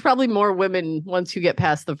there's probably more women once you get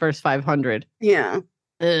past the first 500. Yeah.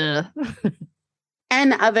 Ugh.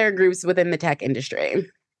 And other groups within the tech industry.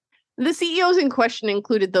 The CEOs in question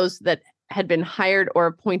included those that had been hired or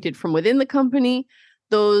appointed from within the company,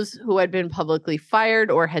 those who had been publicly fired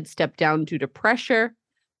or had stepped down due to pressure,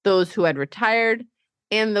 those who had retired,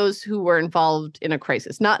 and those who were involved in a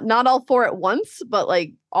crisis. Not all four at once, but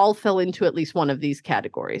like all fell into at least one of these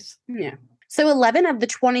categories. Yeah. So 11 of the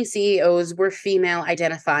 20 CEOs were female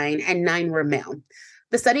identifying and 9 were male.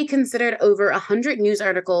 The study considered over 100 news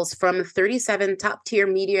articles from 37 top-tier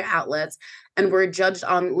media outlets and were judged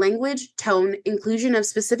on language, tone, inclusion of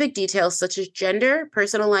specific details such as gender,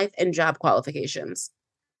 personal life, and job qualifications.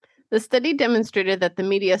 The study demonstrated that the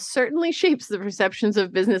media certainly shapes the perceptions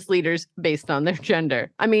of business leaders based on their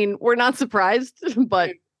gender. I mean, we're not surprised,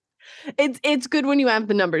 but it's good when you have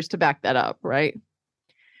the numbers to back that up, right?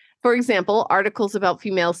 For example, articles about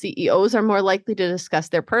female CEOs are more likely to discuss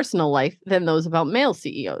their personal life than those about male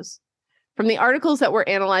CEOs. From the articles that were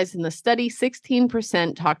analyzed in the study,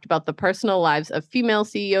 16% talked about the personal lives of female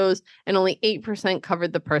CEOs, and only 8%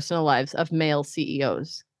 covered the personal lives of male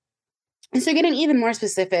CEOs. And so getting even more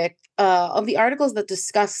specific, of the articles that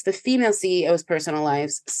discuss the female CEOs' personal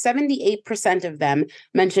lives, 78% of them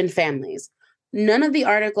mentioned families. None of the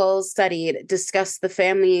articles studied discussed the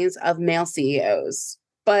families of male CEOs.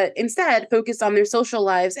 but instead focused on their social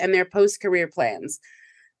lives and their post-career plans.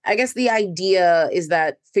 I guess the idea is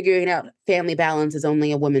that figuring out family balance is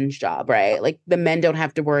only a woman's job, right? Like the men don't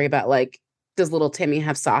have to worry about like, does little Timmy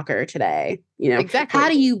have soccer today? You know, Exactly. how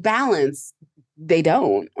do you balance? They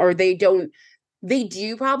don't, or they don't, they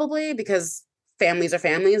do probably because families are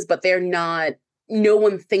families, but they're not, no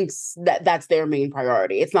one thinks that that's their main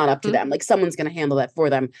priority. It's not up to them. Like someone's going to handle that for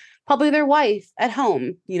them. Probably their wife at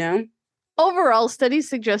home, you know? Overall, studies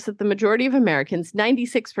suggest that the majority of Americans,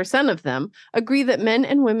 96% of them, agree that men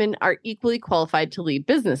and women are equally qualified to lead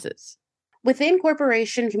businesses. Within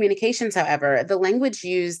corporation communications, however, the language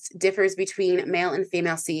used differs between male and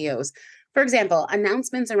female CEOs. For example,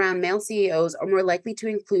 announcements around male CEOs are more likely to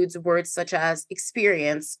include words such as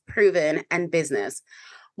experience, proven, and business,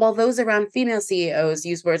 while those around female CEOs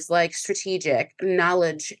use words like strategic,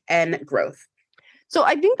 knowledge, and growth. So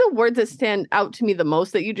I think the words that stand out to me the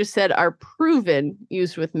most that you just said are proven,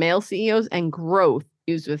 used with male CEOs, and growth,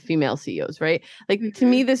 used with female CEOs, right? Like to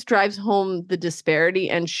me, this drives home the disparity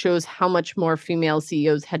and shows how much more female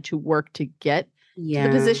CEOs had to work to get to the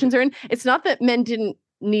positions they're in. It's not that men didn't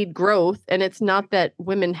need growth, and it's not that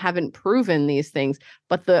women haven't proven these things,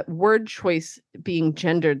 but the word choice being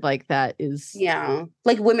gendered like that is... Yeah.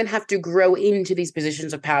 Like women have to grow into these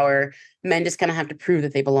positions of power. Men just kind of have to prove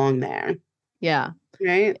that they belong there. Yeah.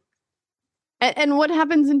 Right. And what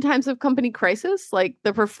happens in times of company crisis? Like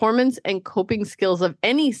the performance and coping skills of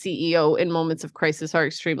any CEO in moments of crisis are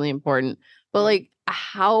extremely important. But like,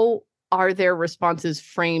 how are their responses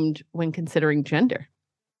framed when considering gender?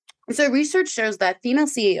 So research shows that female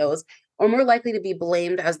CEOs are more likely to be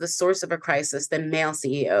blamed as the source of a crisis than male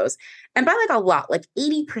CEOs. And by like a lot, like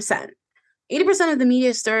 80%. 80% of the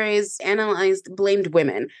media stories analyzed blamed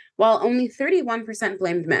women, while only 31%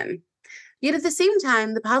 blamed men. Yet at the same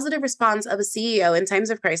time, the positive response of a CEO in times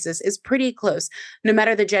of crisis is pretty close, no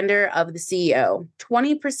matter the gender of the CEO.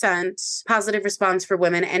 20% positive response for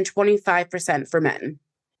women and 25% for men.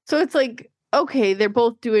 So it's like, okay, they're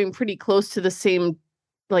both doing pretty close to the same,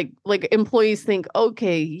 like employees think,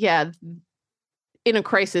 okay, yeah, in a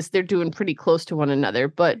crisis, they're doing pretty close to one another.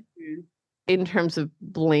 But in terms of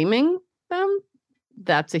blaming them,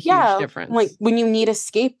 that's a huge difference. Like when you need a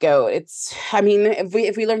scapegoat, it's, I mean,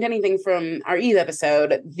 if we learned anything from our Eve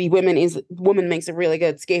episode, the woman makes a really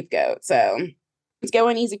good scapegoat. So it's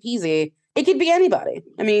going easy peasy. It could be anybody.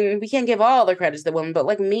 I mean, we can't give all the credit to the woman, but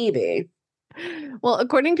like maybe. Well,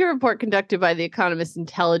 according to a report conducted by the Economist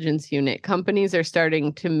Intelligence Unit, companies are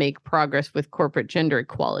starting to make progress with corporate gender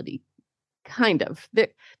equality. Kind of. They're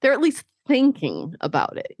at least thinking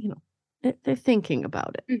about it. You know, they're thinking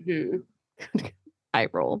about it. Mm-hmm. I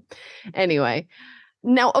roll. Anyway,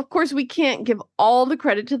 now, of course, we can't give all the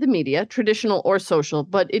credit to the media, traditional or social,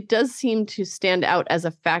 but it does seem to stand out as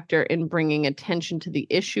a factor in bringing attention to the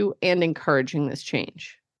issue and encouraging this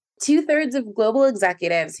change. 2/3 of global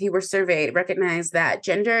executives who were surveyed recognized that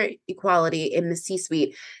gender equality in the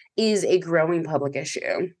C-suite is a growing public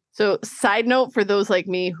issue. So, side note for those like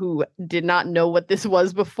me who did not know what this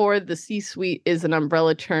was before, the C-suite is an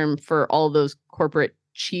umbrella term for all those corporate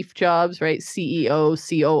chief jobs, right? CEO,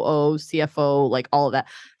 COO, CFO, like all of that.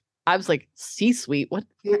 I was like, C-suite?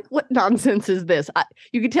 What nonsense is this?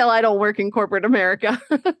 You can tell I don't work in corporate America.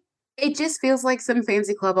 It just feels like some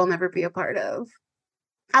fancy club I'll never be a part of.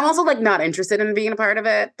 I'm also like not interested in being a part of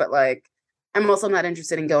it, but like I'm also not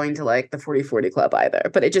interested in going to like the 40/40 club either.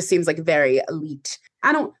 But it just seems like very elite.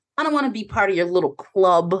 I don't want to be part of your little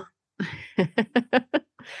club.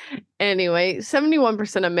 Anyway,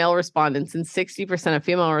 71% of male respondents and 60% of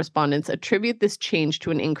female respondents attribute this change to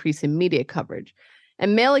an increase in media coverage.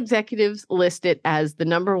 And male executives list it as the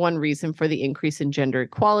number one reason for the increase in gender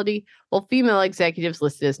equality, while female executives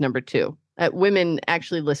list it as number two. Women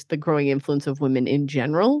actually list the growing influence of women in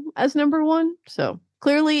general as number one. So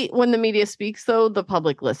clearly, when the media speaks, though, the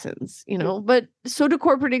public listens, you know, but so do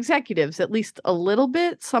corporate executives, at least a little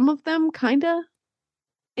bit. Some of them kind of,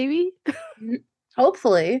 maybe.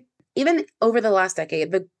 Hopefully. Even over the last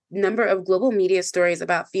decade, the number of global media stories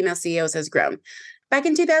about female CEOs has grown. Back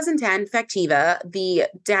in 2010, Factiva, the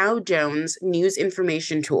Dow Jones News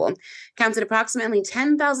Information Tool, counted approximately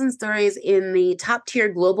 10,000 stories in the top-tier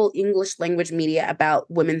global English language media about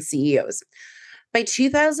women CEOs. By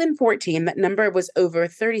 2014, that number was over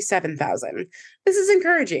 37,000. This is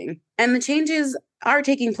encouraging, and the changes are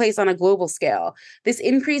taking place on a global scale. This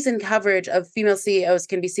increase in coverage of female CEOs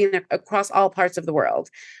can be seen across all parts of the world.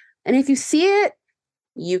 And if you see it,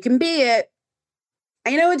 you can be it.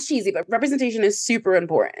 I know it's cheesy, but representation is super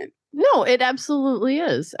important. No, it absolutely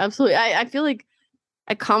is. Absolutely. I feel like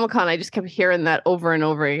at Comic-Con, I just kept hearing that over and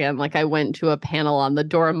over again. Like I went to a panel on the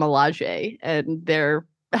Dora Milaje, and they're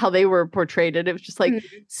how they were portrayed. And it was just like Mhm.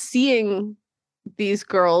 seeing these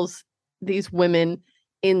girls, these women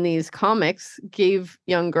in these comics gave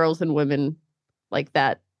young girls and women like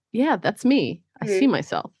that. Yeah, that's me. I see Mhm.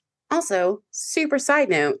 myself. Also, super side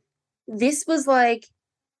note, this was like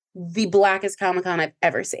the blackest Comic-Con I've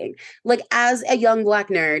ever seen. Like, as a young black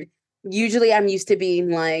nerd, usually I'm used to being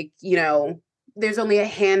like, there's only a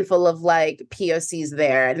handful of like POCs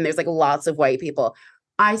there, and there's like lots of white people.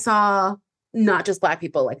 I saw not just black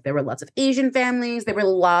people, like there were lots of Asian families, there were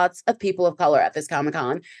lots of people of color at this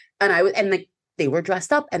Comic-Con. And like they were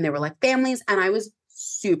dressed up and they were like families, and I was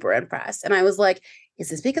super impressed. And I was like, is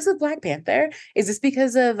this because of Black Panther? Is this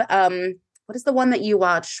because of what is the one that you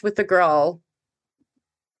watched with the girl?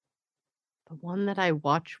 The one that I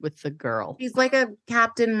watch with the girl. She's like a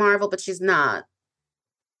Captain Marvel, but she's not.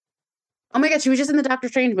 Oh my God, she was just in the Doctor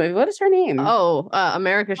Strange movie. What is her name? Oh,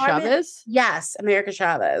 America Chavez? Yes, America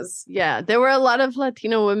Chavez. Yeah, there were a lot of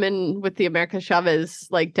Latino women with the America Chavez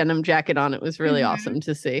like denim jacket on. It was really awesome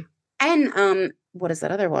to see. And what is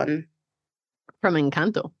that other one? From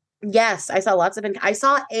Encanto. Yes, I saw lots of I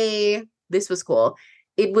saw this was cool.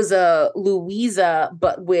 It was a Louisa,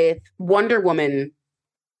 but with Wonder Woman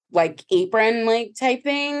like apron like type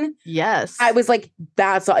thing. Yes. I was like,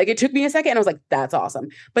 that's like it took me a second and I was like, that's awesome.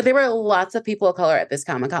 But there were lots of people of color at this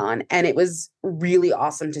Comic-Con, and it was really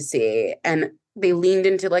awesome to see. And they leaned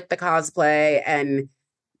into like the cosplay, and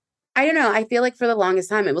I don't know, I feel like for the longest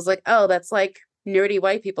time it was like, oh, that's like nerdy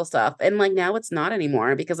white people stuff. And like now it's not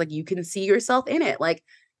anymore, because like you can see yourself in it. Like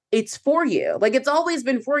it's for you. Like it's always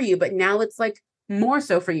been for you, but now it's like more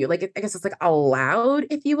so for you. Like I guess it's like allowed,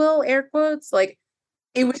 if you will, air quotes. Like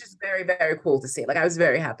it was just very, very cool to see. Like I was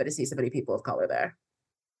very happy to see so many people of color there.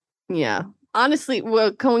 Yeah. Honestly,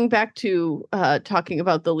 well, going back to talking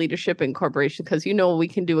about the leadership in corporations, because we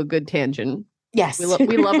can do a good tangent. Yes. We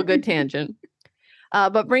love a good tangent.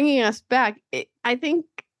 But bringing us back, I think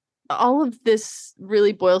all of this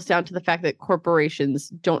really boils down to the fact that corporations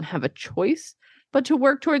don't have a choice but to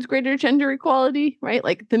work towards greater gender equality, right?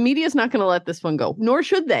 Like the media is not going to let this one go, nor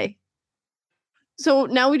should they. So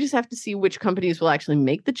now we just have to see which companies will actually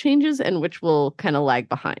make the changes and which will kind of lag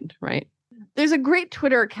behind, right? There's a great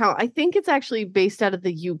Twitter account. I think it's actually based out of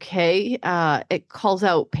the UK. It calls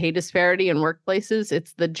out pay disparity in workplaces.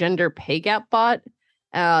 It's the Gender Pay Gap Bot.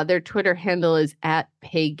 Their Twitter handle is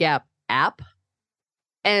 @PayGapApp.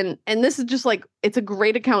 And this is just like, it's a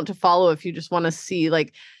great account to follow if you just want to see,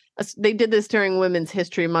 like, they did this during Women's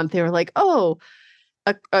History Month. They were like, oh,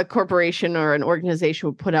 a corporation or an organization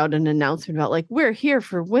would put out an announcement about like, we're here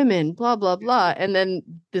for women, blah, blah, blah. And then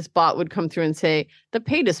this bot would come through and say, the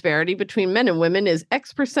pay disparity between men and women is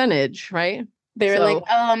X percentage, right? They were like,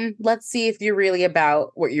 let's see if you're really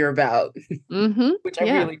about what you're about, which I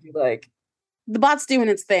really do like. The bot's doing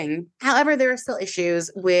its thing. However, there are still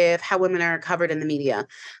issues with how women are covered in the media.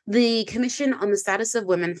 The Commission on the Status of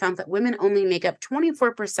Women found that women only make up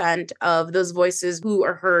 24% of those voices who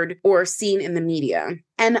are heard or seen in the media.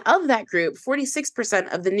 And of that group,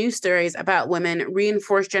 46% of the news stories about women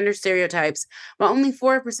reinforce gender stereotypes, while only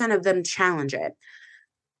 4% of them challenge it.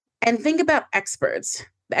 And think about experts.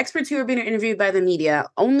 The experts who are being interviewed by the media,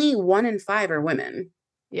 only 1 in 5 are women.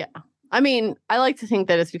 Yeah. I mean, I like to think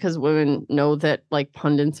that it's because women know that like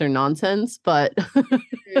pundits are nonsense, but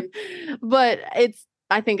but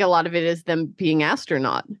I think a lot of it is them being asked or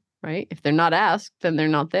not, right? If they're not asked, then they're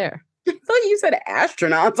not there. I thought you said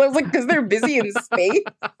astronauts. I was like, because they're busy in space.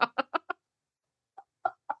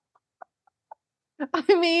 I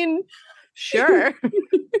mean, sure. I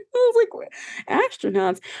was like,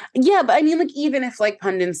 astronauts. Yeah, but I mean, like, even if like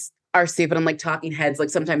pundits are stupid and like talking heads like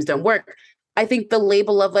sometimes don't work, I think the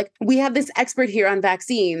label of like, we have this expert here on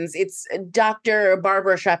vaccines, it's Dr.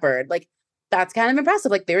 Barbara Shepard, like that's kind of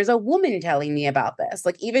impressive. Like there's a woman telling me about this.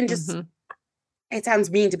 Like even just it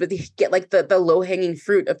sounds mean to get like the low-hanging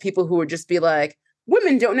fruit of people who would just be like,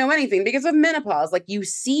 women don't know anything because of menopause. Like you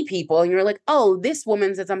see people and you're like, oh, this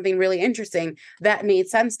woman said something really interesting that made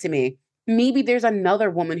sense to me. Maybe there's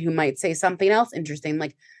another woman who might say something else interesting.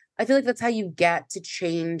 Like I feel like that's how you get to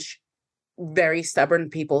change very stubborn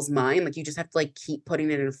people's mind. Like you just have to like keep putting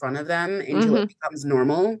it in front of them until it becomes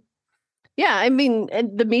normal. Yeah, I mean,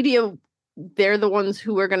 and the media, they're the ones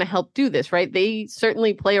who are going to help do this, right? They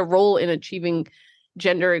certainly play a role in achieving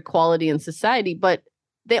gender equality in society, but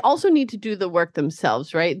they also need to do the work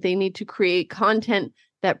themselves, right? They need to create content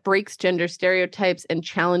that breaks gender stereotypes and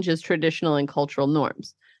challenges traditional and cultural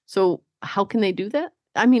norms. So how can they do that?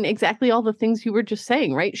 I mean, exactly all the things you were just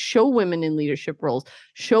saying, right? Show women in leadership roles,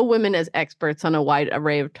 show women as experts on a wide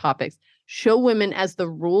array of topics, show women as the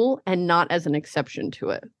rule and not as an exception to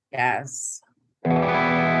it. Yes.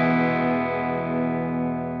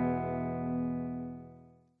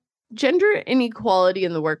 Gender inequality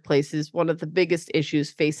in the workplace is one of the biggest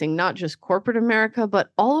issues facing not just corporate America,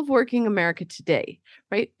 but all of working America today,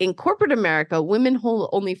 right? In corporate America, women hold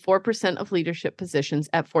only 4% of leadership positions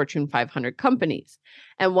at Fortune 500 companies.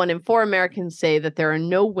 And 1 in 4 Americans say that there are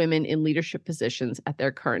no women in leadership positions at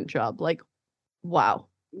their current job. Like, wow.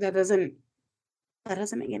 That doesn't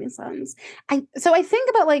make any sense. I think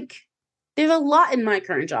about like there's a lot in my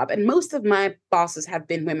current job, and most of my bosses have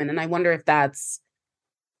been women, and I wonder if that's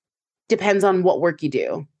depends on what work you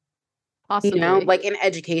do. Possibly. You know, like in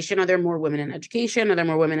education, are there more women in education? Are there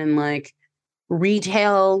more women in like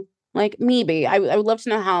retail? Like maybe. I would love to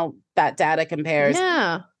know how that data compares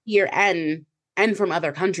here and from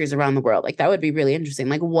other countries around the world. Like that would be really interesting.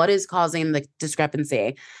 Like what is causing the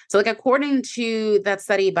discrepancy? So like according to that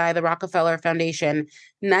study by the Rockefeller Foundation,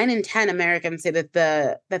 9 in 10 Americans say that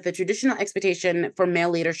the traditional expectation for male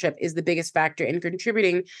leadership is the biggest factor in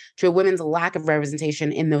contributing to a women's lack of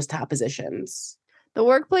representation in those top positions. The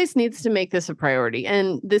workplace needs to make this a priority.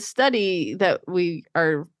 And this study that we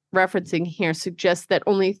are referencing here suggests that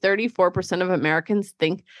only 34% of Americans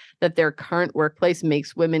think that their current workplace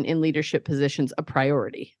makes women in leadership positions a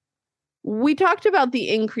priority. We talked about the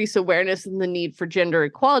increased awareness and the need for gender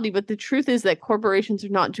equality, but the truth is that corporations are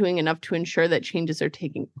not doing enough to ensure that changes are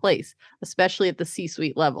taking place, especially at the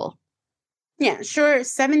C-suite level. Yeah, sure.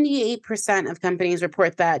 78% of companies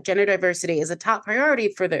report that gender diversity is a top priority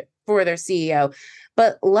for their CEO,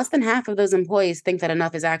 but less than half of those employees think that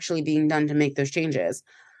enough is actually being done to make those changes.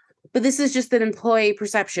 But this is just an employee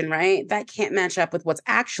perception, right? That can't match up with what's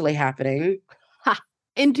actually happening.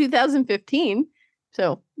 In 2015,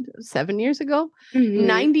 so 7 years ago,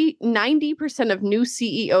 90% of new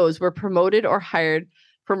CEOs were promoted or hired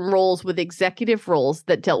from roles with executive roles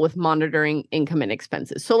that dealt with monitoring income and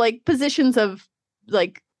expenses. So like positions of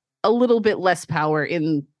like a little bit less power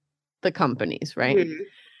in the companies, right? Mm-hmm.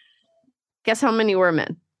 Guess how many were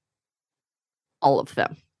men? All of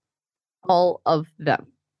them. All of them.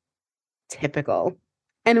 Typical.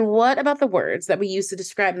 And what about the words that we use to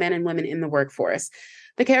describe men and women in the workforce?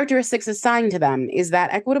 The characteristics assigned to them, is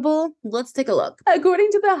that equitable? Let's take a look. According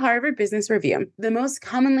to the Harvard Business Review, the most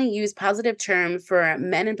commonly used positive term for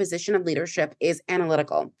men in position of leadership is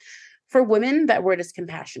analytical. For women, that word is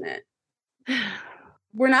compassionate.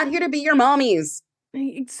 We're not here to be your mommies.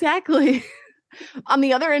 Exactly. On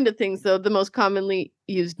the other end of things, though, the most commonly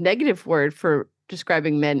used negative word for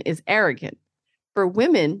describing men is arrogant. For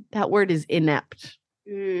women, that word is inept.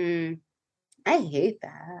 I hate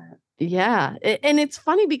that. Yeah. And it's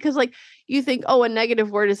funny because like you think, oh, a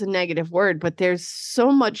negative word is a negative word, but there's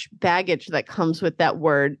so much baggage that comes with that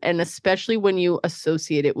word. And especially when you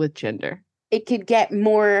associate it with gender. It could get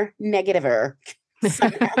more negativer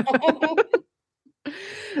somehow.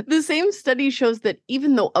 The same study shows that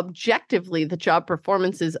even though objectively the job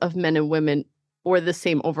performances of men and women were the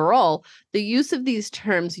same overall, the use of these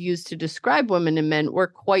terms used to describe women and men were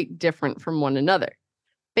quite different from one another.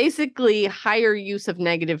 Basically, higher use of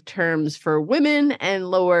negative terms for women and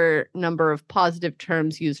lower number of positive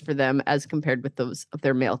terms used for them as compared with those of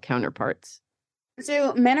their male counterparts.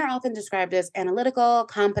 So men are often described as analytical,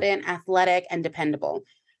 competent, athletic, and dependable.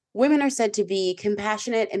 Women are said to be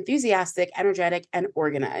compassionate, enthusiastic, energetic, and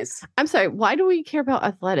organized. I'm sorry, why do we care about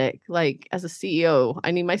athletic? Like, as a CEO,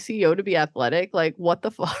 I need my CEO to be athletic? Like, what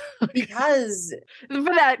the fuck? Because for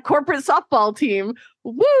that corporate softball team,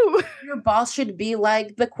 woo! Your boss should be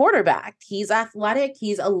like the quarterback. He's athletic.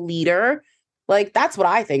 He's a leader. Like, that's what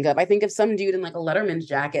I think of. I think of some dude in like a Letterman's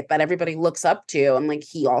jacket that everybody looks up to. And like,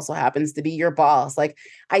 he also happens to be your boss. Like,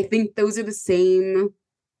 I think those are the same.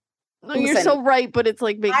 No, you're so right, but it's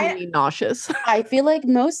like making me nauseous. I feel like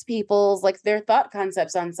most people's like their thought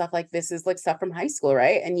concepts on stuff like this is like stuff from high school,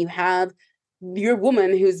 right? And you have your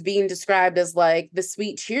woman who's being described as like the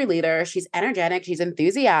sweet cheerleader. She's energetic, she's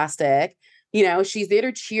enthusiastic, you know, she's there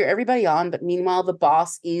to cheer everybody on. But meanwhile, the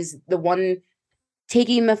boss is the one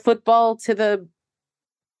taking the football to the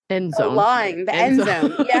end zone. The end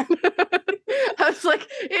zone. Yeah. I was like,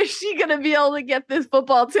 is she going to be able to get this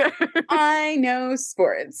football to her? I know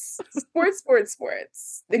sports.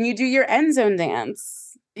 Then you do your end zone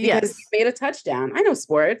dance because you made a touchdown. I know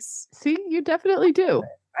sports. See, you definitely do.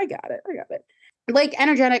 I got it. Like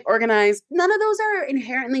energetic, organized, none of those are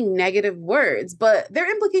inherently negative words, but there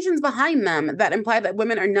are implications behind them that imply that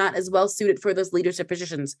women are not as well suited for those leadership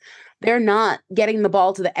positions. They're not getting the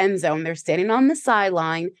ball to the end zone. They're standing on the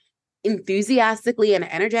sideline, enthusiastically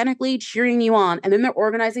and energetically cheering you on, and then they're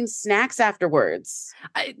organizing snacks afterwards.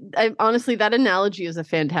 I honestly, that analogy is a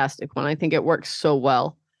fantastic one. I think it works so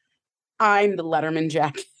well. I'm the Letterman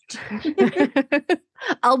jacket.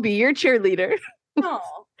 I'll be your cheerleader. Oh,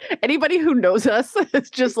 Anybody who knows us is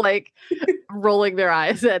just like rolling their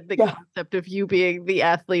eyes at the Yeah. concept of you being the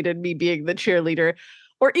athlete and me being the cheerleader,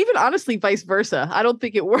 or even honestly, vice versa. I don't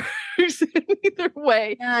think it works in either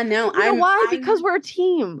way. Yeah, no, You know why? Because we're a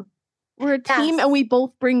team. We're a team Yes. and we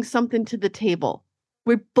both bring something to the table.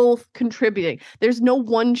 We're both contributing. There's no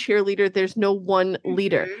one cheerleader. There's no one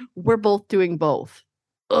leader. Mhm. We're both doing both.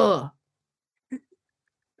 Ugh.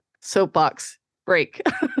 Soapbox break.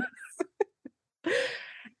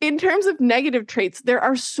 In terms of negative traits, there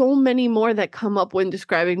are so many more that come up when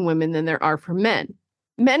describing women than there are for men.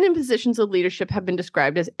 Men in positions of leadership have been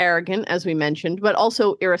described as arrogant, as we mentioned, but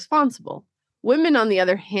also irresponsible. Women, on the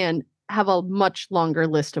other hand, have a much longer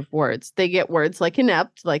list of words. They get words like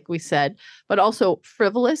inept, like we said, but also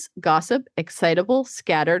frivolous, gossip, excitable,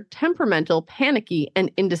 scattered, temperamental, panicky,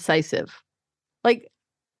 and indecisive. Like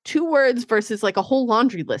 2 words versus like a whole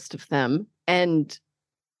laundry list of them. And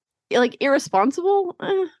like irresponsible,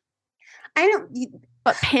 I don't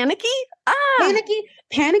but panicky?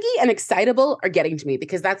 panicky and excitable are getting to me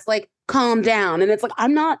because that's like calm down. And it's like,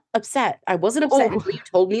 I'm not upset. I wasn't upset until you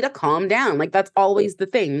told me to calm down. Like that's always the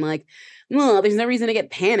thing. Like, no, there's no reason to get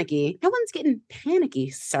panicky. No one's getting panicky,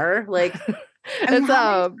 sir. Like I mean, It's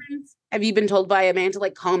how many times have you been told by a man to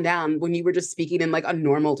like calm down when you were just speaking in like a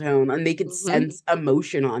normal tone and they could sense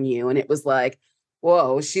emotion on you? And it was like,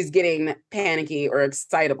 whoa, she's getting panicky or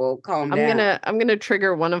excitable. Calm down. I'm gonna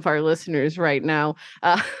trigger one of our listeners right now.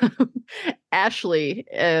 Ashley,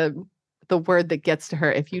 the word that gets to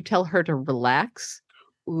her, if you tell her to relax,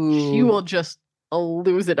 she Ooh. will just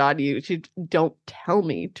lose it on you. She don't tell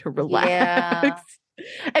me to relax. Yeah.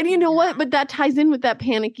 And you know what? But that ties in with that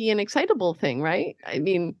panicky and excitable thing, right? I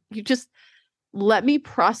mean, you just let me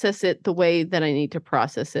process it the way that I need to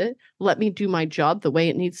process it. Let me do my job the way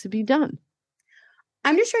it needs to be done.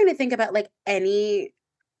 I'm just trying to think about like any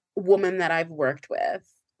woman that I've worked with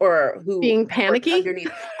or who being panicky.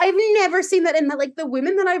 Underneath. I've never seen that in that. Like the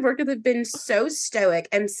women that I've worked with have been so stoic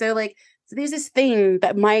and so like. So there's this thing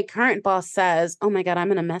that my current boss says. Oh my god, I'm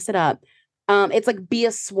gonna mess it up. It's like be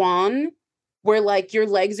a swan, where like your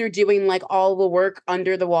legs are doing like all the work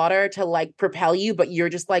under the water to like propel you, but you're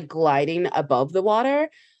just like gliding above the water.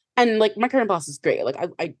 And like my current boss is great. Like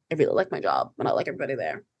I really like my job and I like everybody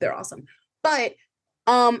there. They're awesome. But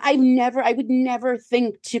I would never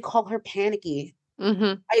think to call her panicky.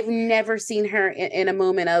 Mm-hmm. I've never seen her in a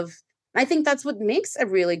moment of, I think that's what makes a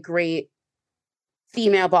really great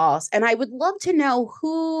female boss. And I would love to know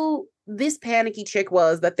who this panicky chick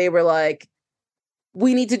was that they were like,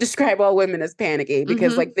 we need to describe all women as panicky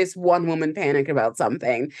because like this one woman panicked about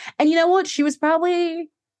something. And you know what? She was probably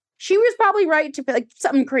right to like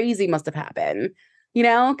something crazy must have happened, you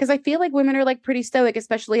know, because I feel like women are like pretty stoic,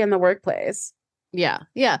 especially in the workplace. Yeah.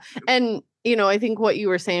 Yeah. And, you know, I think what you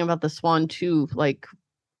were saying about the swan too, like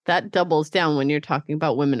that doubles down when you're talking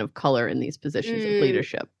about women of color in these positions of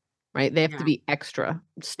leadership, right? They have to be extra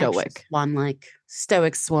stoic. Swan-like.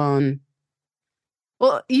 Stoic swan.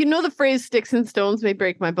 Well, you know the phrase sticks and stones may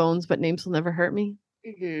break my bones, but names will never hurt me.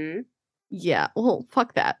 Mm-hmm. Yeah. Well,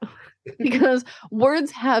 fuck that. Because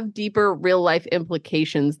words have deeper real life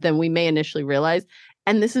implications than we may initially realize.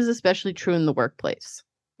 And this is especially true in the workplace.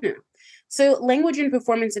 Yeah. So language and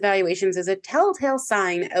performance evaluations is a telltale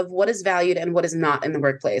sign of what is valued and what is not in the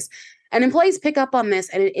workplace. And employees pick up on this,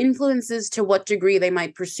 and it influences to what degree they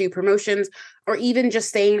might pursue promotions or even just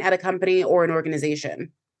staying at a company or an organization.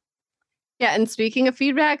 Yeah, and speaking of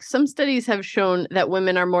feedback, some studies have shown that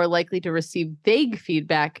women are more likely to receive vague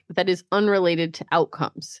feedback that is unrelated to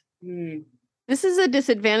outcomes. This is a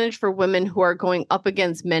disadvantage for women who are going up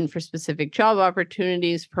against men for specific job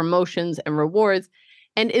opportunities, promotions, and rewards,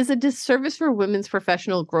 and is a disservice for women's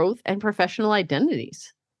professional growth and professional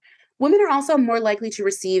identities. Women are also more likely to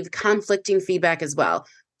receive conflicting feedback as well.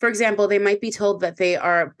 For example, they might be told that they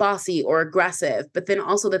are bossy or aggressive, but then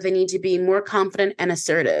also that they need to be more confident and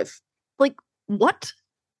assertive. Like, what?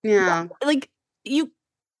 Yeah. Like, you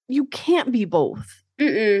can't be both.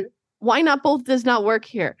 Mm-mm. Why not both does not work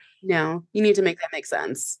here. No, you need to make that make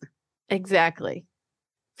sense. Exactly.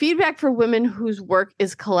 Feedback for women whose work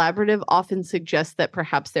is collaborative often suggests that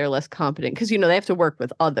perhaps they're less competent because, you know, they have to work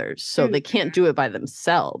with others, so they can't do it by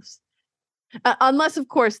themselves. Unless, of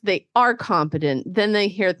course, they are competent, then they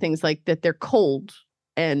hear things like that they're cold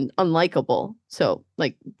and unlikable. So,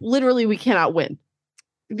 like, literally, we cannot win.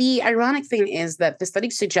 The ironic thing is that the study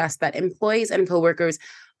suggests that employees and coworkers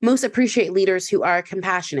most appreciate leaders who are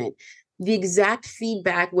compassionate, the exact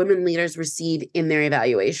feedback women leaders receive in their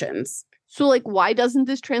evaluations. So, like, why doesn't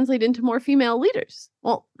this translate into more female leaders?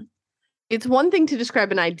 Well, It's one thing to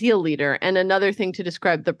describe an ideal leader and another thing to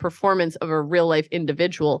describe the performance of a real life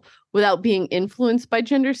individual without being influenced by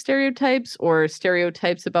gender stereotypes or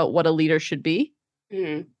stereotypes about what a leader should be.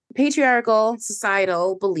 Mm-hmm. Patriarchal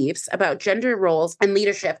societal beliefs about gender roles and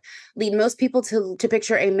leadership lead most people to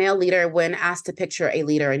picture a male leader when asked to picture a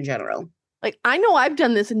leader in general. Like, I know I've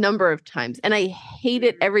done this a number of times, and I hate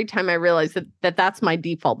it every time I realize that that's my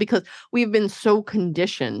default, because we've been so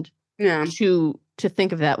conditioned to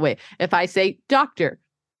think of that way. If I say doctor,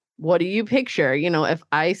 what do you picture? You know, if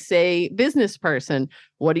I say business person,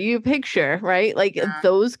 what do you picture? Right? Like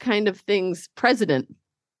those kind of things. President.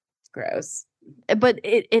 Gross. But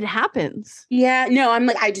it happens. Yeah, no, I'm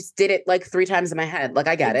like, I just did it like 3 times in my head. Like,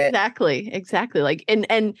 I get it. Exactly. Like,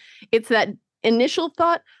 and it's that initial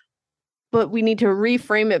thought, but we need to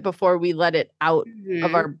reframe it before we let it out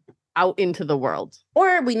of out into the world.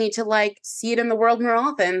 Or we need to like see it in the world more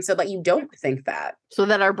often so that you don't think that. So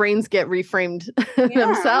that our brains get reframed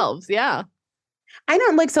themselves. Yeah. I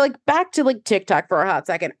don't like, so like back to like TikTok for a hot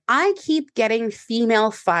second. I keep getting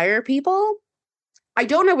female fire people. I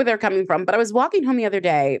don't know where they're coming from, but I was walking home the other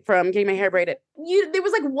day from getting my hair braided. There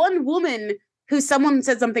was like one woman who someone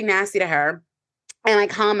said something nasty to her, and I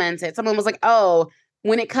commented. Someone was like, oh,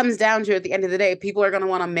 when it comes down to it, at the end of the day, people are going to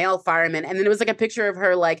want a male fireman. And then it was like a picture of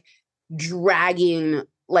her like dragging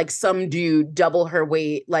like some dude double her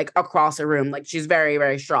weight like across a room. Like, she's very,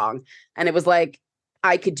 very strong. And it was like,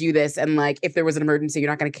 I could do this. And like, if there was an emergency, you're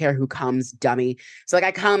not going to care who comes, dummy. So like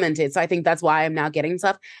I commented. So I think that's why I'm now getting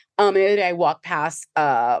stuff. The other day I walked past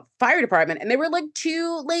fire department and there were like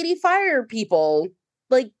 2 lady fire people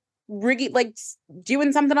like rigging, like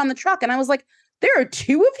doing something on the truck. And I was like, there are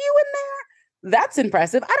 2 of you in there? That's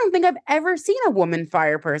impressive. I don't think I've ever seen a woman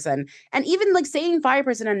fire person. And even like saying fire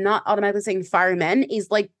person and not automatically saying firemen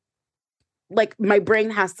is like my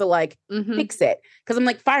brain has to like fix it. Cause I'm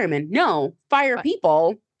like, firemen, no, fire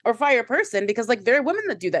people or fire person, because like there are women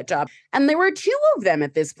that do that job. And there were 2 of them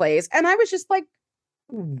at this place. And I was just like,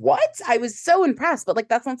 what? I was so impressed, but like,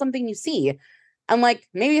 that's not something you see. I'm like,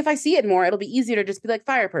 maybe if I see it more, it'll be easier to just be like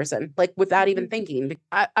fire person, like without even thinking.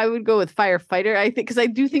 I would go with firefighter. I think, because I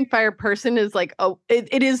do think fire person is like,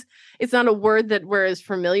 it's not a word that we're as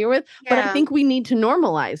familiar with, but I think we need to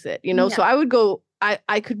normalize it, you know? So I would go,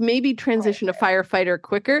 I could maybe transition to firefighter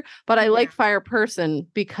quicker, but I like fire person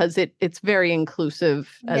because it's very inclusive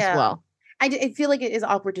as well. I feel like it is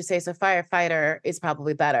awkward to say, so firefighter is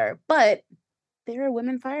probably better, but there are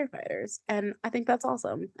women firefighters, and I think that's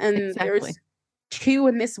awesome. And there's 2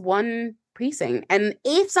 in this one precinct. And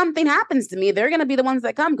if something happens to me, they're going to be the ones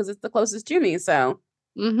that come because it's the closest to me. So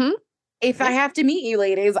if I have to meet you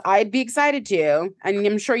ladies, I'd be excited to. And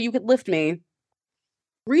I'm sure you could lift me.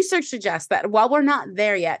 Research suggests that while we're not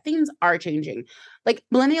there yet, things are changing. Like,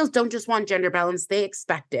 millennials don't just want gender balance. They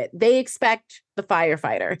expect it. They expect the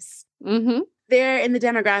firefighters. They're in the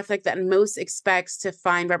demographic that most expects to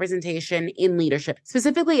find representation in leadership,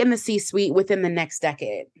 specifically in the C-suite within the next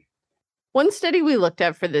decade. One study we looked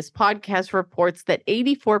at for this podcast reports that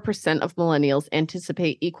 84% of millennials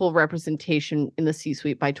anticipate equal representation in the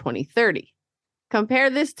C-suite by 2030. Compare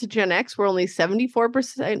this to Gen X, where only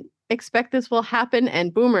 74% expect this will happen,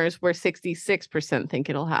 and boomers, where 66% think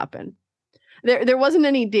it'll happen. There wasn't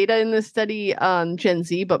any data in this study on Gen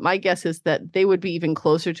Z, but my guess is that they would be even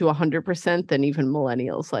closer to 100% than even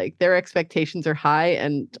millennials. Like, their expectations are high,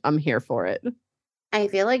 and I'm here for it. I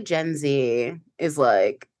feel like Gen Z is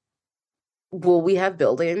like, will we have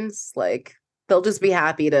buildings? Like, they'll just be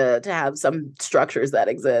happy to have some structures that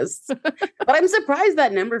exist. But I'm surprised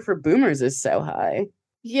that number for boomers is so high.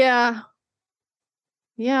 Yeah,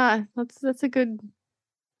 that's a good.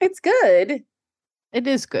 It's good. It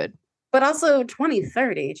is good. But also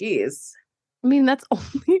 2030, geez. I mean, that's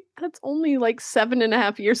only like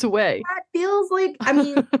 7.5 years away. That feels like, I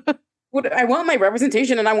mean, I want my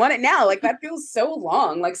representation and I want it now. Like, that feels so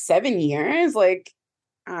long. Like 7 years. Like,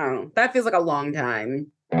 I don't know. That feels like a long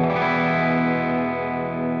time.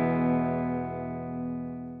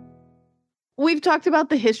 We've talked about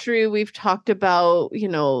the history. We've talked about,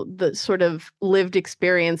 the sort of lived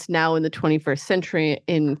experience now in the 21st century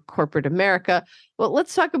in corporate America. Well,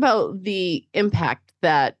 let's talk about the impact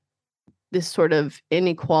that this sort of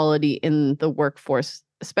inequality in the workforce,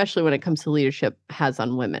 especially when it comes to leadership, has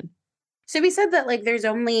on women. So we said that like there's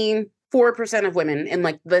only 4% of women in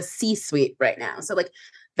like the C-suite right now. So like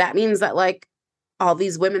that means that like all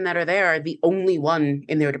these women that are there are the only one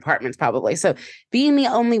in their departments probably. So being the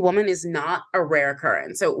only woman is not a rare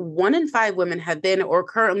occurrence. So 1 in 5 women have been or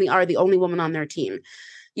currently are the only woman on their team.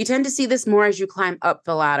 You tend to see this more as you climb up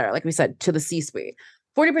the ladder, like we said, to the C-suite.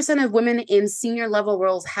 40% of women in senior level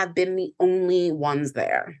roles have been the only ones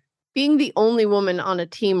there. Being the only woman on a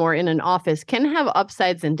team or in an office can have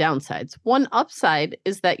upsides and downsides. One upside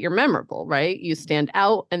is that you're memorable, right? You stand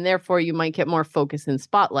out, and therefore you might get more focus in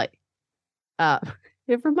spotlight. Uh,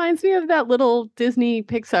 it reminds me of that little Disney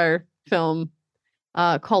Pixar film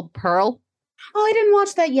called Pearl. Oh, I didn't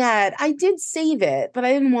watch that yet. I did save it, but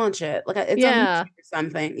I didn't watch it. Like it's on Yeah. YouTube or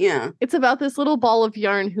something. Yeah. It's about this little ball of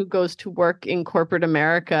yarn who goes to work in corporate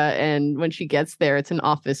America. And when she gets there, it's an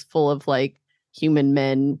office full of like human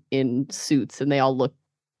men in suits, and they all look,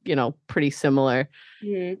 pretty similar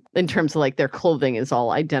in terms of like their clothing is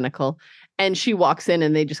all identical. And she walks in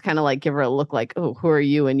and they just kind of like give her a look like, oh, who are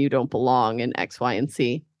you? And you don't belong in X, Y, and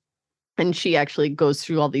Z. And she actually goes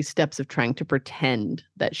through all these steps of trying to pretend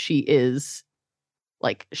that she is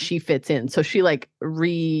like she fits in. So she like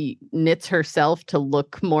re-knits herself to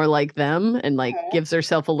look more like them and like gives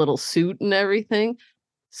herself a little suit and everything.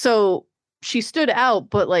 So she stood out,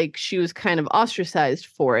 but like she was kind of ostracized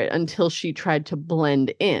for it until she tried to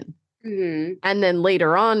blend in. Mm-hmm. And then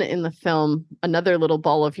later on in the film, another little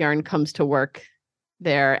ball of yarn comes to work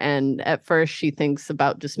there. And at first she thinks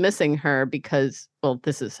about dismissing her because, well,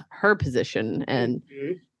 this is her position and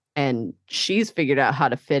she's figured out how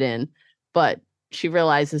to fit in. But she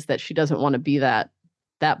realizes that she doesn't want to be that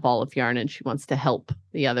ball of yarn, and she wants to help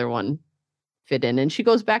the other one fit in. And she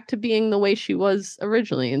goes back to being the way she was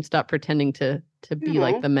originally and stop pretending to be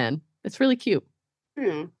like the men. It's really cute.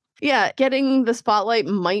 Yeah, getting the spotlight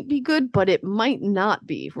might be good, but it might not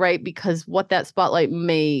be, right? Because what that spotlight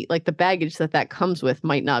may, like the baggage that comes with,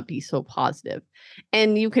 might not be so positive.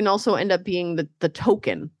 And you can also end up being the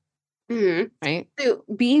token. Right. So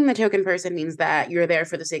being the token person means that you're there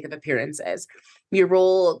for the sake of appearances. Your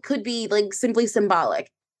role could be like simply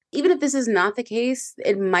symbolic. Even if this is not the case,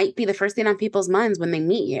 it might be the first thing on people's minds when they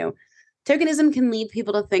meet you. Tokenism can lead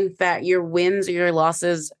people to think that your wins or your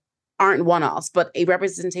losses aren't one-offs, but a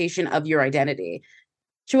representation of your identity.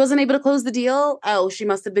 She wasn't able to close the deal. Oh, she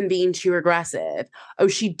must have been being too aggressive. Oh,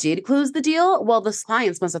 she did close the deal. Well, the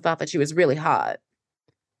clients must have thought that she was really hot.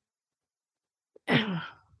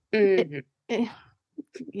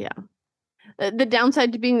 Yeah. The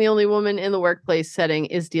downside to being the only woman in the workplace setting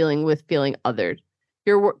is dealing with feeling othered.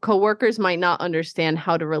 Your coworkers might not understand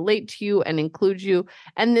how to relate to you and include you,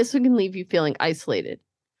 and this can leave you feeling isolated.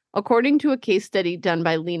 According to a case study done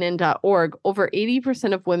by leanin.org, over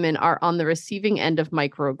 80% of women are on the receiving end of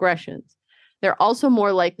microaggressions. They're also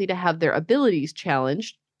more likely to have their abilities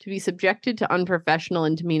challenged, to be subjected to unprofessional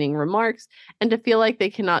and demeaning remarks, and to feel like they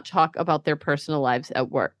cannot talk about their personal lives at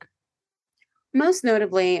work. Most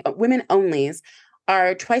notably, women onlys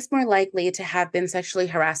are twice more likely to have been sexually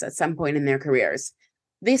harassed at some point in their careers.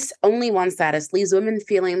 This only one status leaves women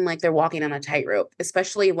feeling like they're walking on a tightrope,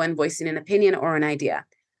 especially when voicing an opinion or an idea.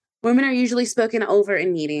 Women are usually spoken over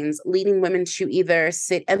in meetings, leading women to either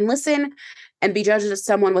sit and listen and be judged as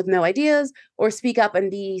someone with no ideas, or speak up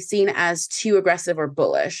and be seen as too aggressive or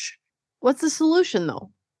bullish. What's the solution,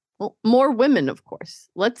 though? Well, more women, of course.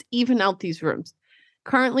 Let's even out these rooms.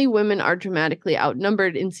 Currently, women are dramatically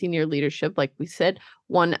outnumbered in senior leadership. Like we said,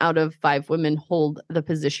 1 out of 5 women hold the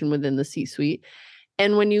position within the C-suite.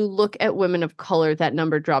 And when you look at women of color, that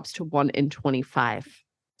number drops to 1 in 25.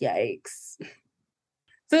 Yikes.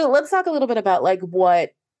 So let's talk a little bit about like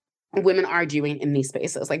what women are doing in these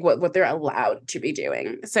spaces, like what they're allowed to be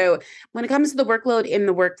doing. So when it comes to the workload in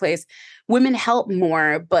the workplace, women help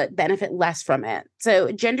more, but benefit less from it.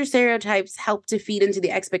 So gender stereotypes help to feed into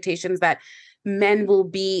the expectations that men will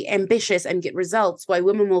be ambitious and get results, while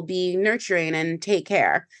women will be nurturing and take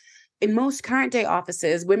care. In most current day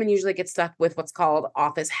offices, women usually get stuck with what's called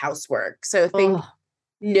office housework. So think,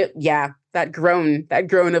 that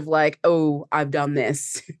groan of like, oh, I've done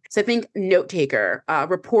this. So think note taker,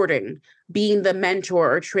 reporting, being the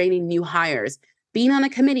mentor or training new hires, being on a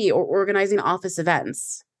committee or organizing office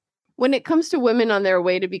events. When it comes to women on their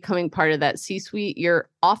way to becoming part of that C-suite, your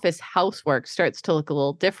office housework starts to look a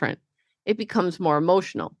little different. It becomes more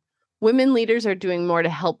emotional. Women leaders are doing more to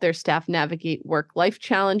help their staff navigate work-life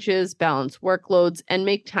challenges, balance workloads, and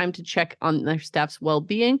make time to check on their staff's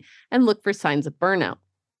well-being and look for signs of burnout.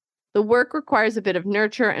 The work requires a bit of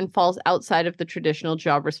nurture and falls outside of the traditional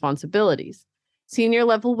job responsibilities. Senior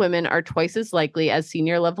level women are twice as likely as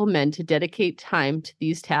senior level men to dedicate time to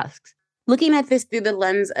these tasks. Looking at this through the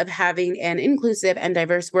lens of having an inclusive and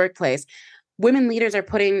diverse workplace, women leaders are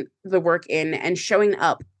putting the work in and showing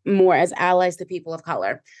up more as allies to people of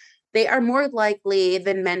color. They are more likely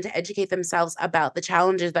than men to educate themselves about the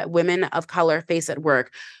challenges that women of color face at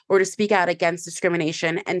work, or to speak out against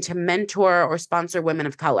discrimination and to mentor or sponsor women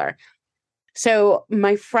of color. So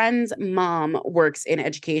my friend's mom works in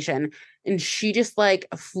education, and she just like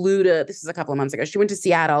flew to, this is a couple of months ago. She went to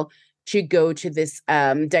Seattle to go to this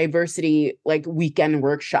diversity like weekend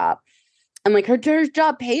workshop. And like her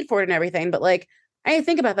job paid for it and everything, but like I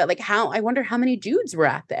think about that, like how I wonder how many dudes were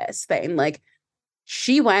at this thing. Like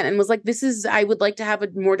she went and was like, this is, I would like to have a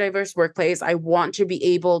more diverse workplace. I want to be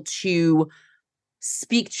able to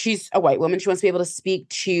speak. She's a white woman. She wants to be able to speak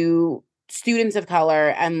to students of color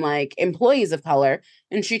and like employees of color.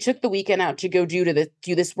 And she took the weekend out to go do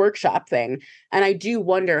this workshop thing. And I do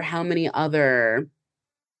wonder how many other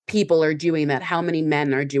people are doing that, how many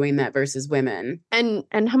men are doing that versus women. And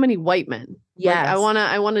how many white men. Yes. Like,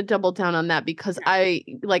 I want to double down on that, because I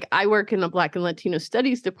work in a Black and Latino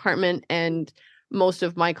studies department, and most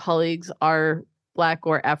of my colleagues are Black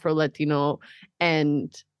or Afro Latino,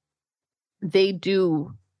 and they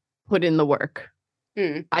do put in the work.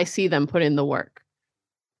 I see them put in the work,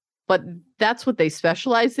 but that's what they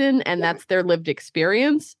specialize in, and that's their lived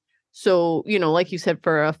experience. So, you know, like you said,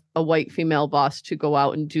 for a white female boss to go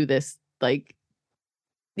out and do this, like,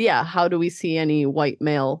 yeah, how do we see any white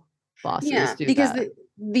male bosses do because that?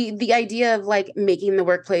 The idea of like making the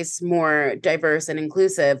workplace more diverse and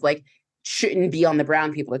inclusive, like, shouldn't be on the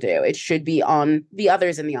brown people to do. It should be on the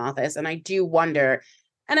others in the office. And I do wonder,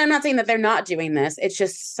 and I'm not saying that they're not doing this, it's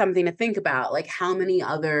just something to think about, like how many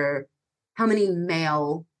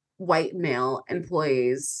white male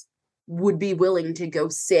employees would be willing to go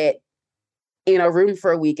sit in a room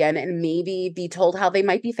for a weekend and maybe be told how they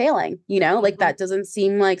might be failing, you know? Like that doesn't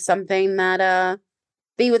seem like something that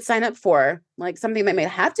they would sign up for, like something they might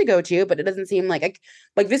have to go to, but it doesn't seem like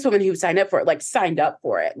this woman who signed up for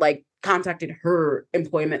it, like contacted her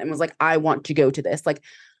employment and was like, I want to go to this. Like,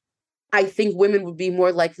 I think women would be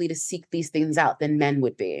more likely to seek these things out than men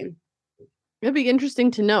would be. It'd be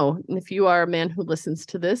interesting to know if you are a man who listens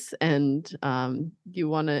to this and you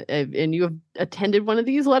want to, and you have attended one of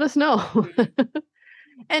these, let us know.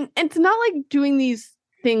 And it's not like doing these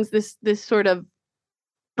things, this sort of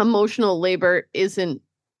emotional labor isn't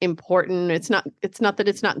important. It's not that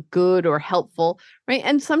it's not good or helpful, right?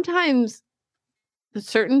 And sometimes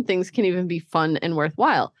certain things can even be fun and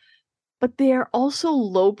worthwhile, but they are also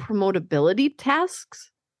low promotability tasks.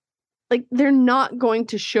 Like, they're not going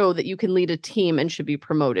to show that you can lead a team and should be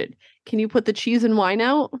promoted. Can you put the cheese and wine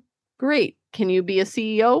out? Great. Can you be a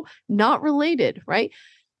CEO? Not related, right?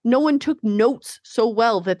 No one took notes so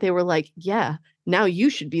well that they were like, yeah, now you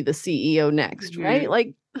should be the CEO next, right?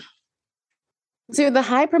 Like, so the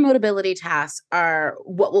high promotability tasks are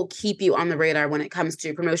what will keep you on the radar when it comes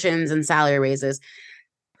to promotions and salary raises.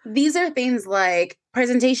 These are things like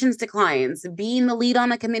presentations to clients, being the lead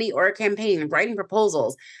on a committee or a campaign, writing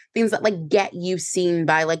proposals, things that like get you seen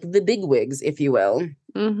by like the bigwigs, if you will.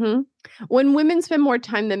 When women spend more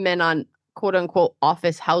time than men on quote unquote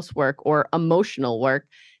office housework or emotional work,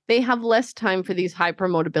 they have less time for these high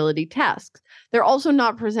promotability tasks. They're also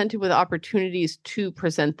not presented with opportunities to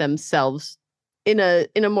present themselves in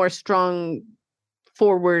a more strong,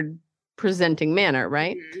 forward presenting manner,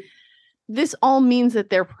 right? This all means that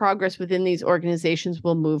their progress within these organizations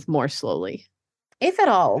will move more slowly, if at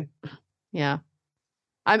all. Yeah.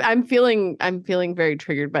 I'm feeling very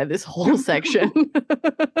triggered by this whole section.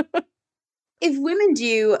 If women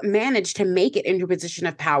do manage to make it into a position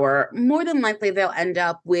of power, more than likely they'll end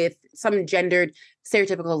up with some gendered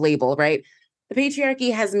stereotypical label, right? The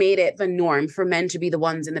patriarchy has made it the norm for men to be the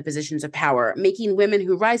ones in the positions of power, making women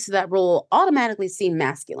who rise to that role automatically seem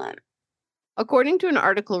masculine. According to an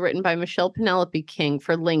article written by Michelle Penelope King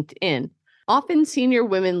for LinkedIn, often senior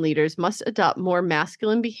women leaders must adopt more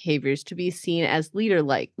masculine behaviors to be seen as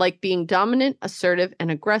leader-like being dominant, assertive,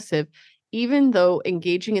 and aggressive, even though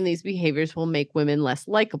engaging in these behaviors will make women less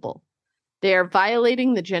likable. They are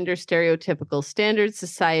violating the gender stereotypical standards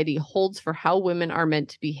society holds for how women are meant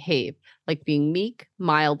to behave, like being meek,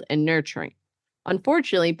 mild, and nurturing.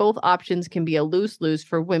 Unfortunately, both options can be a lose-lose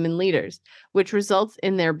for women leaders, which results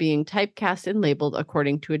in their being typecast and labeled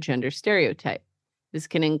according to a gender stereotype. This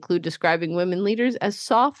can include describing women leaders as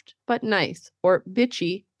soft but nice, or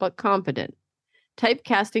bitchy but confident.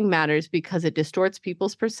 Typecasting matters because it distorts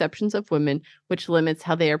people's perceptions of women, which limits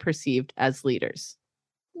how they are perceived as leaders.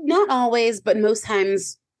 Not always, but most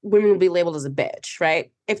times women will be labeled as a bitch,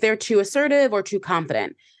 right? If they're too assertive or too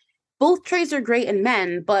confident. Both traits are great in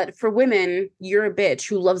men, but for women, you're a bitch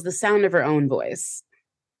who loves the sound of her own voice.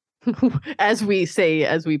 As we say,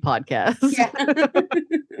 as we podcast. Yeah.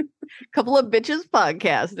 Couple of bitches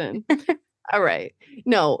podcasting. All right.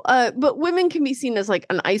 No, but women can be seen as like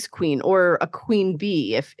an ice queen or a queen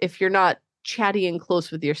bee if you're not chatty and close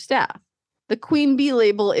with your staff. The queen bee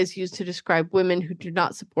label is used to describe women who do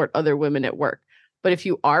not support other women at work. But if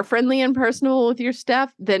you are friendly and personal with your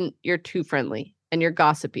staff, then you're too friendly and you're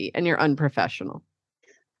gossipy and you're unprofessional.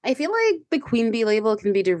 I feel like the queen bee label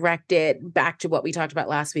can be directed back to what we talked about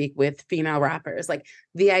last week with female rappers, like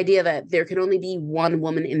the idea that there can only be one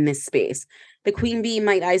woman in this space. The queen bee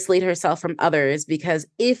might isolate herself from others because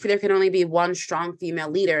if there can only be one strong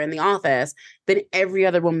female leader in the office, then every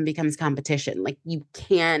other woman becomes competition. Like you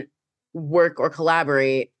can't work or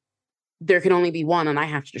collaborate. There can only be one, and I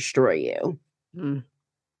have to destroy you.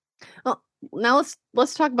 Well, now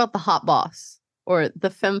let's talk about the hot boss, or the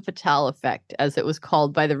femme fatale effect, as it was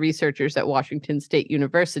called by the researchers at Washington State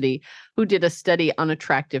University, who did a study on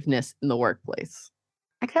attractiveness in the workplace.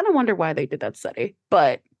 I kind of wonder why they did that study,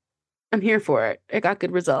 but I'm here for it. It got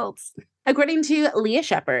good results. According to Leah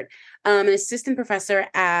Shepard, an assistant professor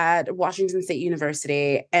at Washington State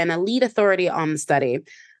University and a lead authority on the study,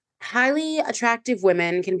 highly attractive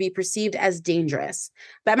women can be perceived as dangerous.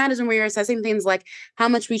 That matters when we are assessing things like how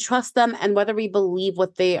much we trust them and whether we believe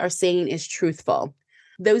what they are saying is truthful.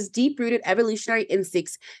 Those deep-rooted evolutionary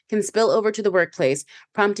instincts can spill over to the workplace,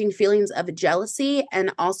 prompting feelings of jealousy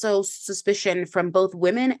and also suspicion from both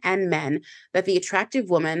women and men that the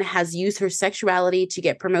attractive woman has used her sexuality to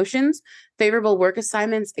get promotions, favorable work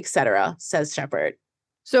assignments, etc., says Shepard.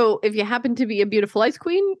 So if you happen to be a beautiful ice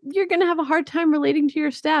queen, you're going to have a hard time relating to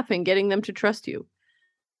your staff and getting them to trust you.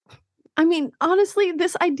 I mean, honestly,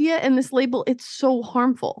 this idea and this label, it's so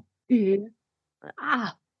harmful. Mm-hmm.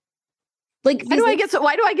 Like, why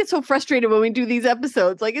do I get so frustrated when we do these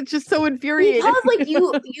episodes? Like, it's just so infuriating. Because like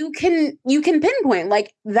you can pinpoint,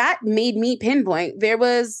 like that made me pinpoint. There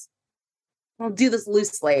was, I'll do this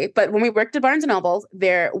loosely, but when we worked at Barnes and Nobles,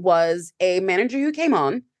 there was a manager who came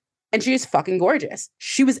on and she was fucking gorgeous.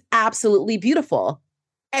 She was absolutely beautiful.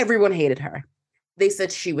 Everyone hated her. They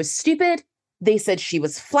said she was stupid. They said she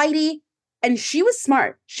was flighty, and she was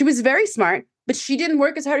smart. She was very smart, but she didn't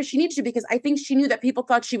work as hard as she needed to because I think she knew that people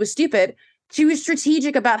thought she was stupid. She was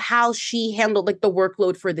strategic about how she handled like the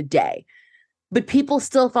workload for the day, but people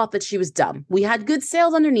still thought that she was dumb. We had good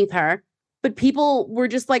sales underneath her, but people were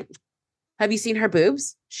just like, have you seen her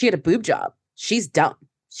boobs? She had a boob job. She's dumb.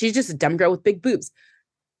 She's just a dumb girl with big boobs.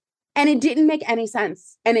 And it didn't make any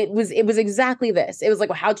sense. And it was exactly this. It was like,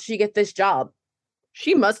 well, how did she get this job?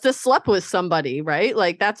 She must have slept with somebody, right?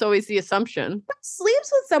 Like, that's always the assumption.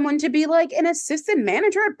 Sleeps with someone to be like an assistant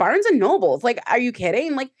manager at Barnes and Nobles. Like, are you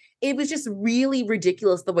kidding? Like, it was just really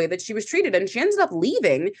ridiculous the way that she was treated. And she ended up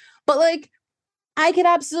leaving. But like, I could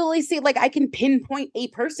absolutely see, like, I can pinpoint a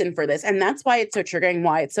person for this. And that's why it's so triggering,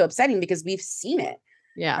 why it's so upsetting, because we've seen it.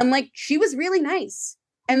 Yeah. And like, she was really nice.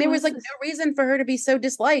 And there was like no reason for her to be so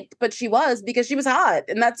disliked, but she was, because she was hot.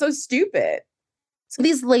 And that's so stupid. So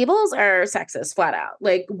these labels are sexist, flat out.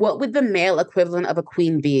 Like, what would the male equivalent of a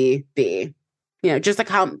queen bee be? You know, just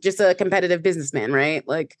a competitive businessman, right?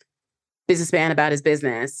 Like, businessman about his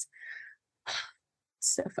business.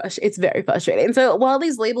 It's very frustrating. So while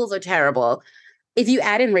these labels are terrible, if you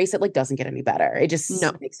add in race, it like doesn't get any better. It just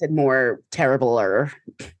makes it more terrible. Or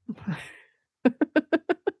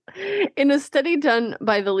in a study done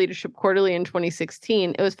by the Leadership Quarterly in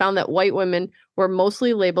 2016, it was found that white women were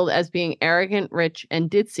mostly labeled as being arrogant, rich,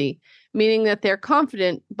 and ditzy, meaning that they're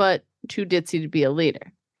confident but too ditzy to be a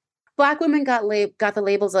leader. Black women got the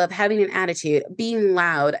labels of having an attitude, being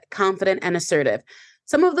loud, confident, and assertive.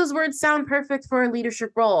 Some of those words sound perfect for a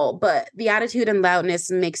leadership role, but the attitude and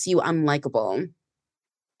loudness makes you unlikable.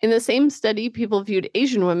 In the same study, people viewed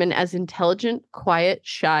Asian women as intelligent, quiet,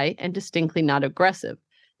 shy, and distinctly not aggressive.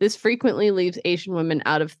 This frequently leaves Asian women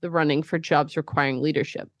out of the running for jobs requiring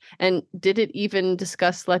leadership. And did it even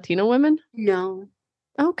discuss Latino women? No.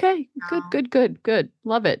 Okay, good.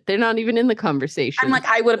 Love it. They're not even in the conversation. I'm like,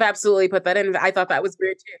 I would have absolutely put that in. I thought that was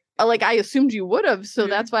weird too. Like, I assumed you would have. So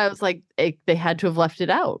that's why I was like, they had to have left it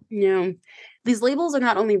out. Yeah. These labels are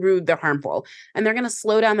not only rude, they're harmful. And they're going to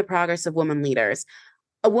slow down the progress of women leaders.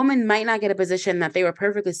 A woman might not get a position that they were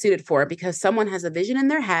perfectly suited for because someone has a vision in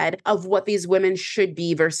their head of what these women should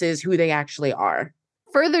be versus who they actually are.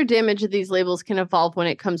 Further damage of these labels can evolve when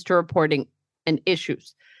it comes to reporting and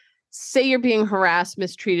issues. Say you're being harassed,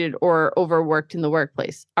 mistreated, or overworked in the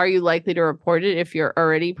workplace. Are you likely to report it if you're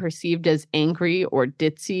already perceived as angry or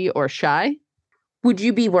ditzy or shy? Would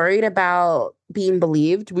you be worried about being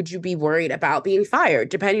believed? Would you be worried about being fired?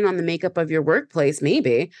 Depending on the makeup of your workplace,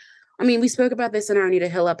 maybe. I mean, we spoke about this in our Anita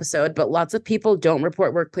Hill episode, but lots of people don't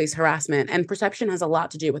report workplace harassment, and perception has a lot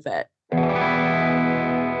to do with it.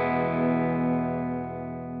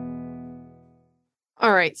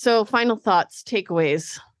 All right. So final thoughts,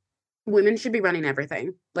 takeaways. Women should be running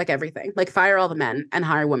everything. Like fire all the men and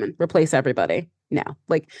hire women, replace everybody. No,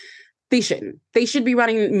 like they shouldn't. They should be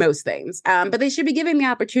running most things. But they should be given the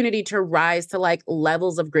opportunity to rise to like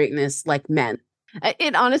levels of greatness like men.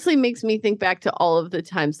 It honestly makes me think back to all of the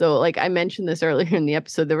times, though, like I mentioned this earlier in the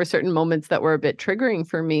episode, there were certain moments that were a bit triggering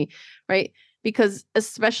for me, right? Because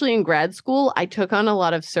especially in grad school, I took on a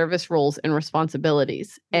lot of service roles and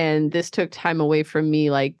responsibilities. And this took time away from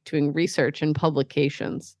me, like doing research and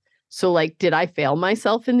publications. So, like, did I fail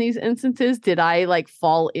myself in these instances? Did I like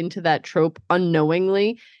fall into that trope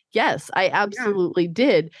unknowingly? Yes, I absolutely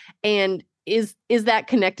did. And is that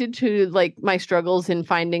connected to like my struggles in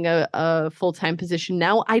finding a full-time position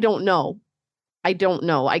now? I don't know. I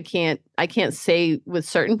can't say with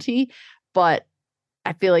certainty, but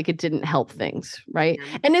I feel like it didn't help things, right?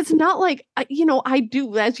 Yeah. And it's not like, I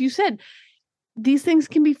do, as you said, these things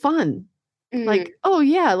can be fun. Like, oh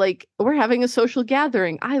yeah, like we're having a social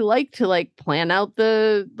gathering. I like to like plan out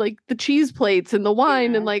the cheese plates and the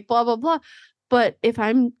wine and like blah, blah, blah. But if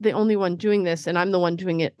I'm the only one doing this and I'm the one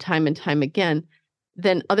doing it time and time again,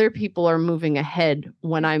 then other people are moving ahead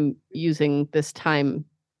when I'm using this time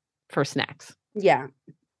for snacks. Yeah.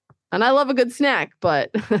 And I love a good snack,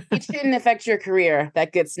 but it shouldn't affect your career,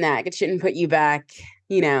 that good snack. It shouldn't put you back,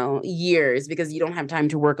 years because you don't have time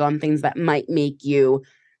to work on things that might make you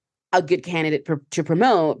a good candidate to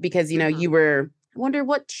promote because, you were, I wonder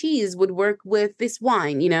what cheese would work with this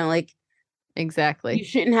wine, like. Exactly. You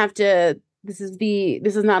shouldn't have to. This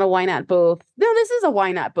is not a why not both. No, this is a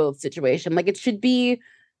why not both situation. Like it should be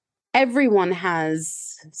everyone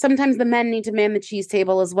has. Sometimes the men need to man the cheese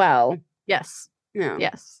table as well. Yes. Yeah.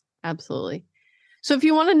 Yes, absolutely. So if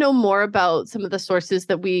you want to know more about some of the sources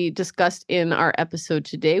that we discussed in our episode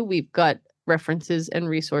today, we've got references and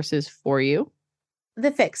resources for you. The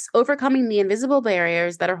Fix: Overcoming the Invisible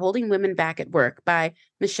Barriers That Are Holding Women Back at Work by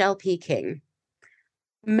Michelle P. King.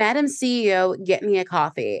 Madam CEO, Get Me a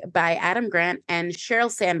Coffee by Adam Grant and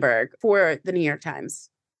Sheryl Sandberg for the New York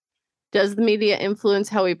Times. Does the media influence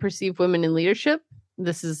how we perceive women in leadership?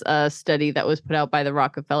 This is a study that was put out by the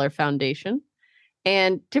Rockefeller Foundation.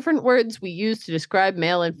 And Different Words We Use to Describe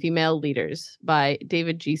Male and Female Leaders by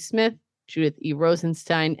David G. Smith, Judith E.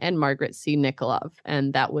 Rosenstein, and Margaret C. Nikolov.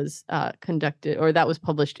 And that was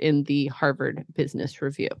published in the Harvard Business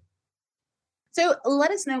Review. So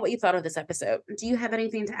let us know what you thought of this episode. Do you have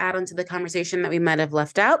anything to add onto the conversation that we might have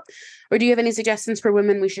left out? Or do you have any suggestions for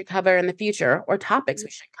women we should cover in the future or topics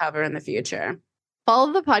we should cover in the future?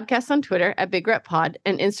 Follow the podcast on Twitter at Big Rep Pod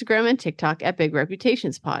and Instagram and TikTok at Big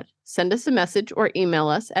Reputations Pod. Send us a message or email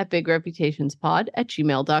us at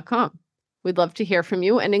bigreputationspod@gmail.com. We'd love to hear from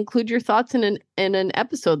you and include your thoughts in an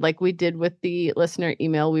episode like we did with the listener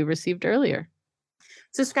email we received earlier.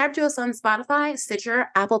 Subscribe to us on Spotify, Stitcher,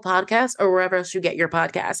 Apple Podcasts, or wherever else you get your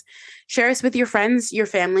podcasts. Share us with your friends, your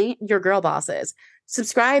family, your girl bosses.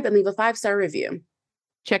 Subscribe and leave a 5-star review.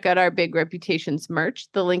 Check out our Big Reputations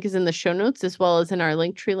merch. The link is in the show notes as well as in our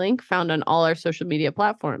Linktree link found on all our social media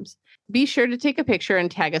platforms. Be sure to take a picture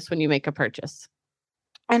and tag us when you make a purchase.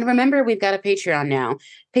 And remember, we've got a Patreon now,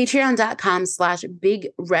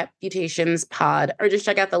 patreon.com/bigreputationspod, or just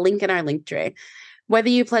check out the link in our Linktree. Whether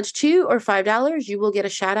you pledge $2 or $5, you will get a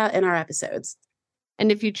shout out in our episodes. And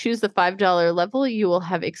if you choose the $5 level, you will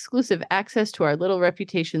have exclusive access to our Little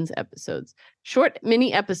Reputations episodes, short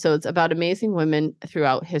mini episodes about amazing women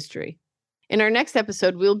throughout history. In our next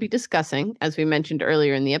episode, we'll be discussing, as we mentioned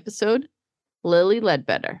earlier in the episode, Lilly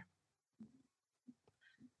Ledbetter.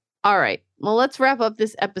 All right, well, let's wrap up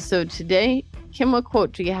this episode today. Kim, what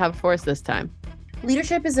quote do you have for us this time?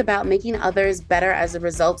 Leadership is about making others better as a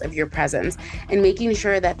result of your presence and making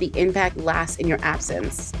sure that the impact lasts in your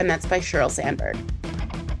absence. And that's by Sheryl Sandberg.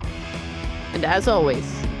 And as always,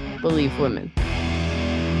 believe women.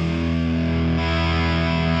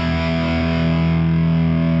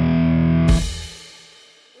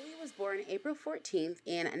 Lilly was born April 14th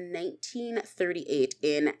in 1938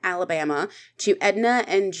 in Alabama to Edna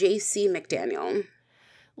and J.C. McDaniel.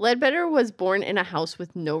 Ledbetter was born in a house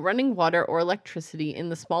with no running water or electricity in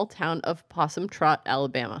the small town of Possum Trot,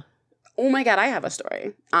 Alabama. Oh my God, I have a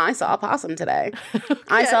story. I saw a possum today. Okay.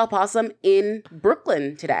 I saw a possum in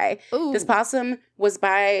Brooklyn today. Ooh. This possum was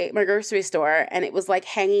by my grocery store and it was like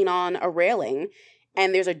hanging on a railing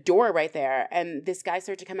and there's a door right there. And this guy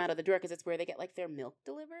started to come out of the door because it's where they get like their milk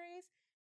deliveries.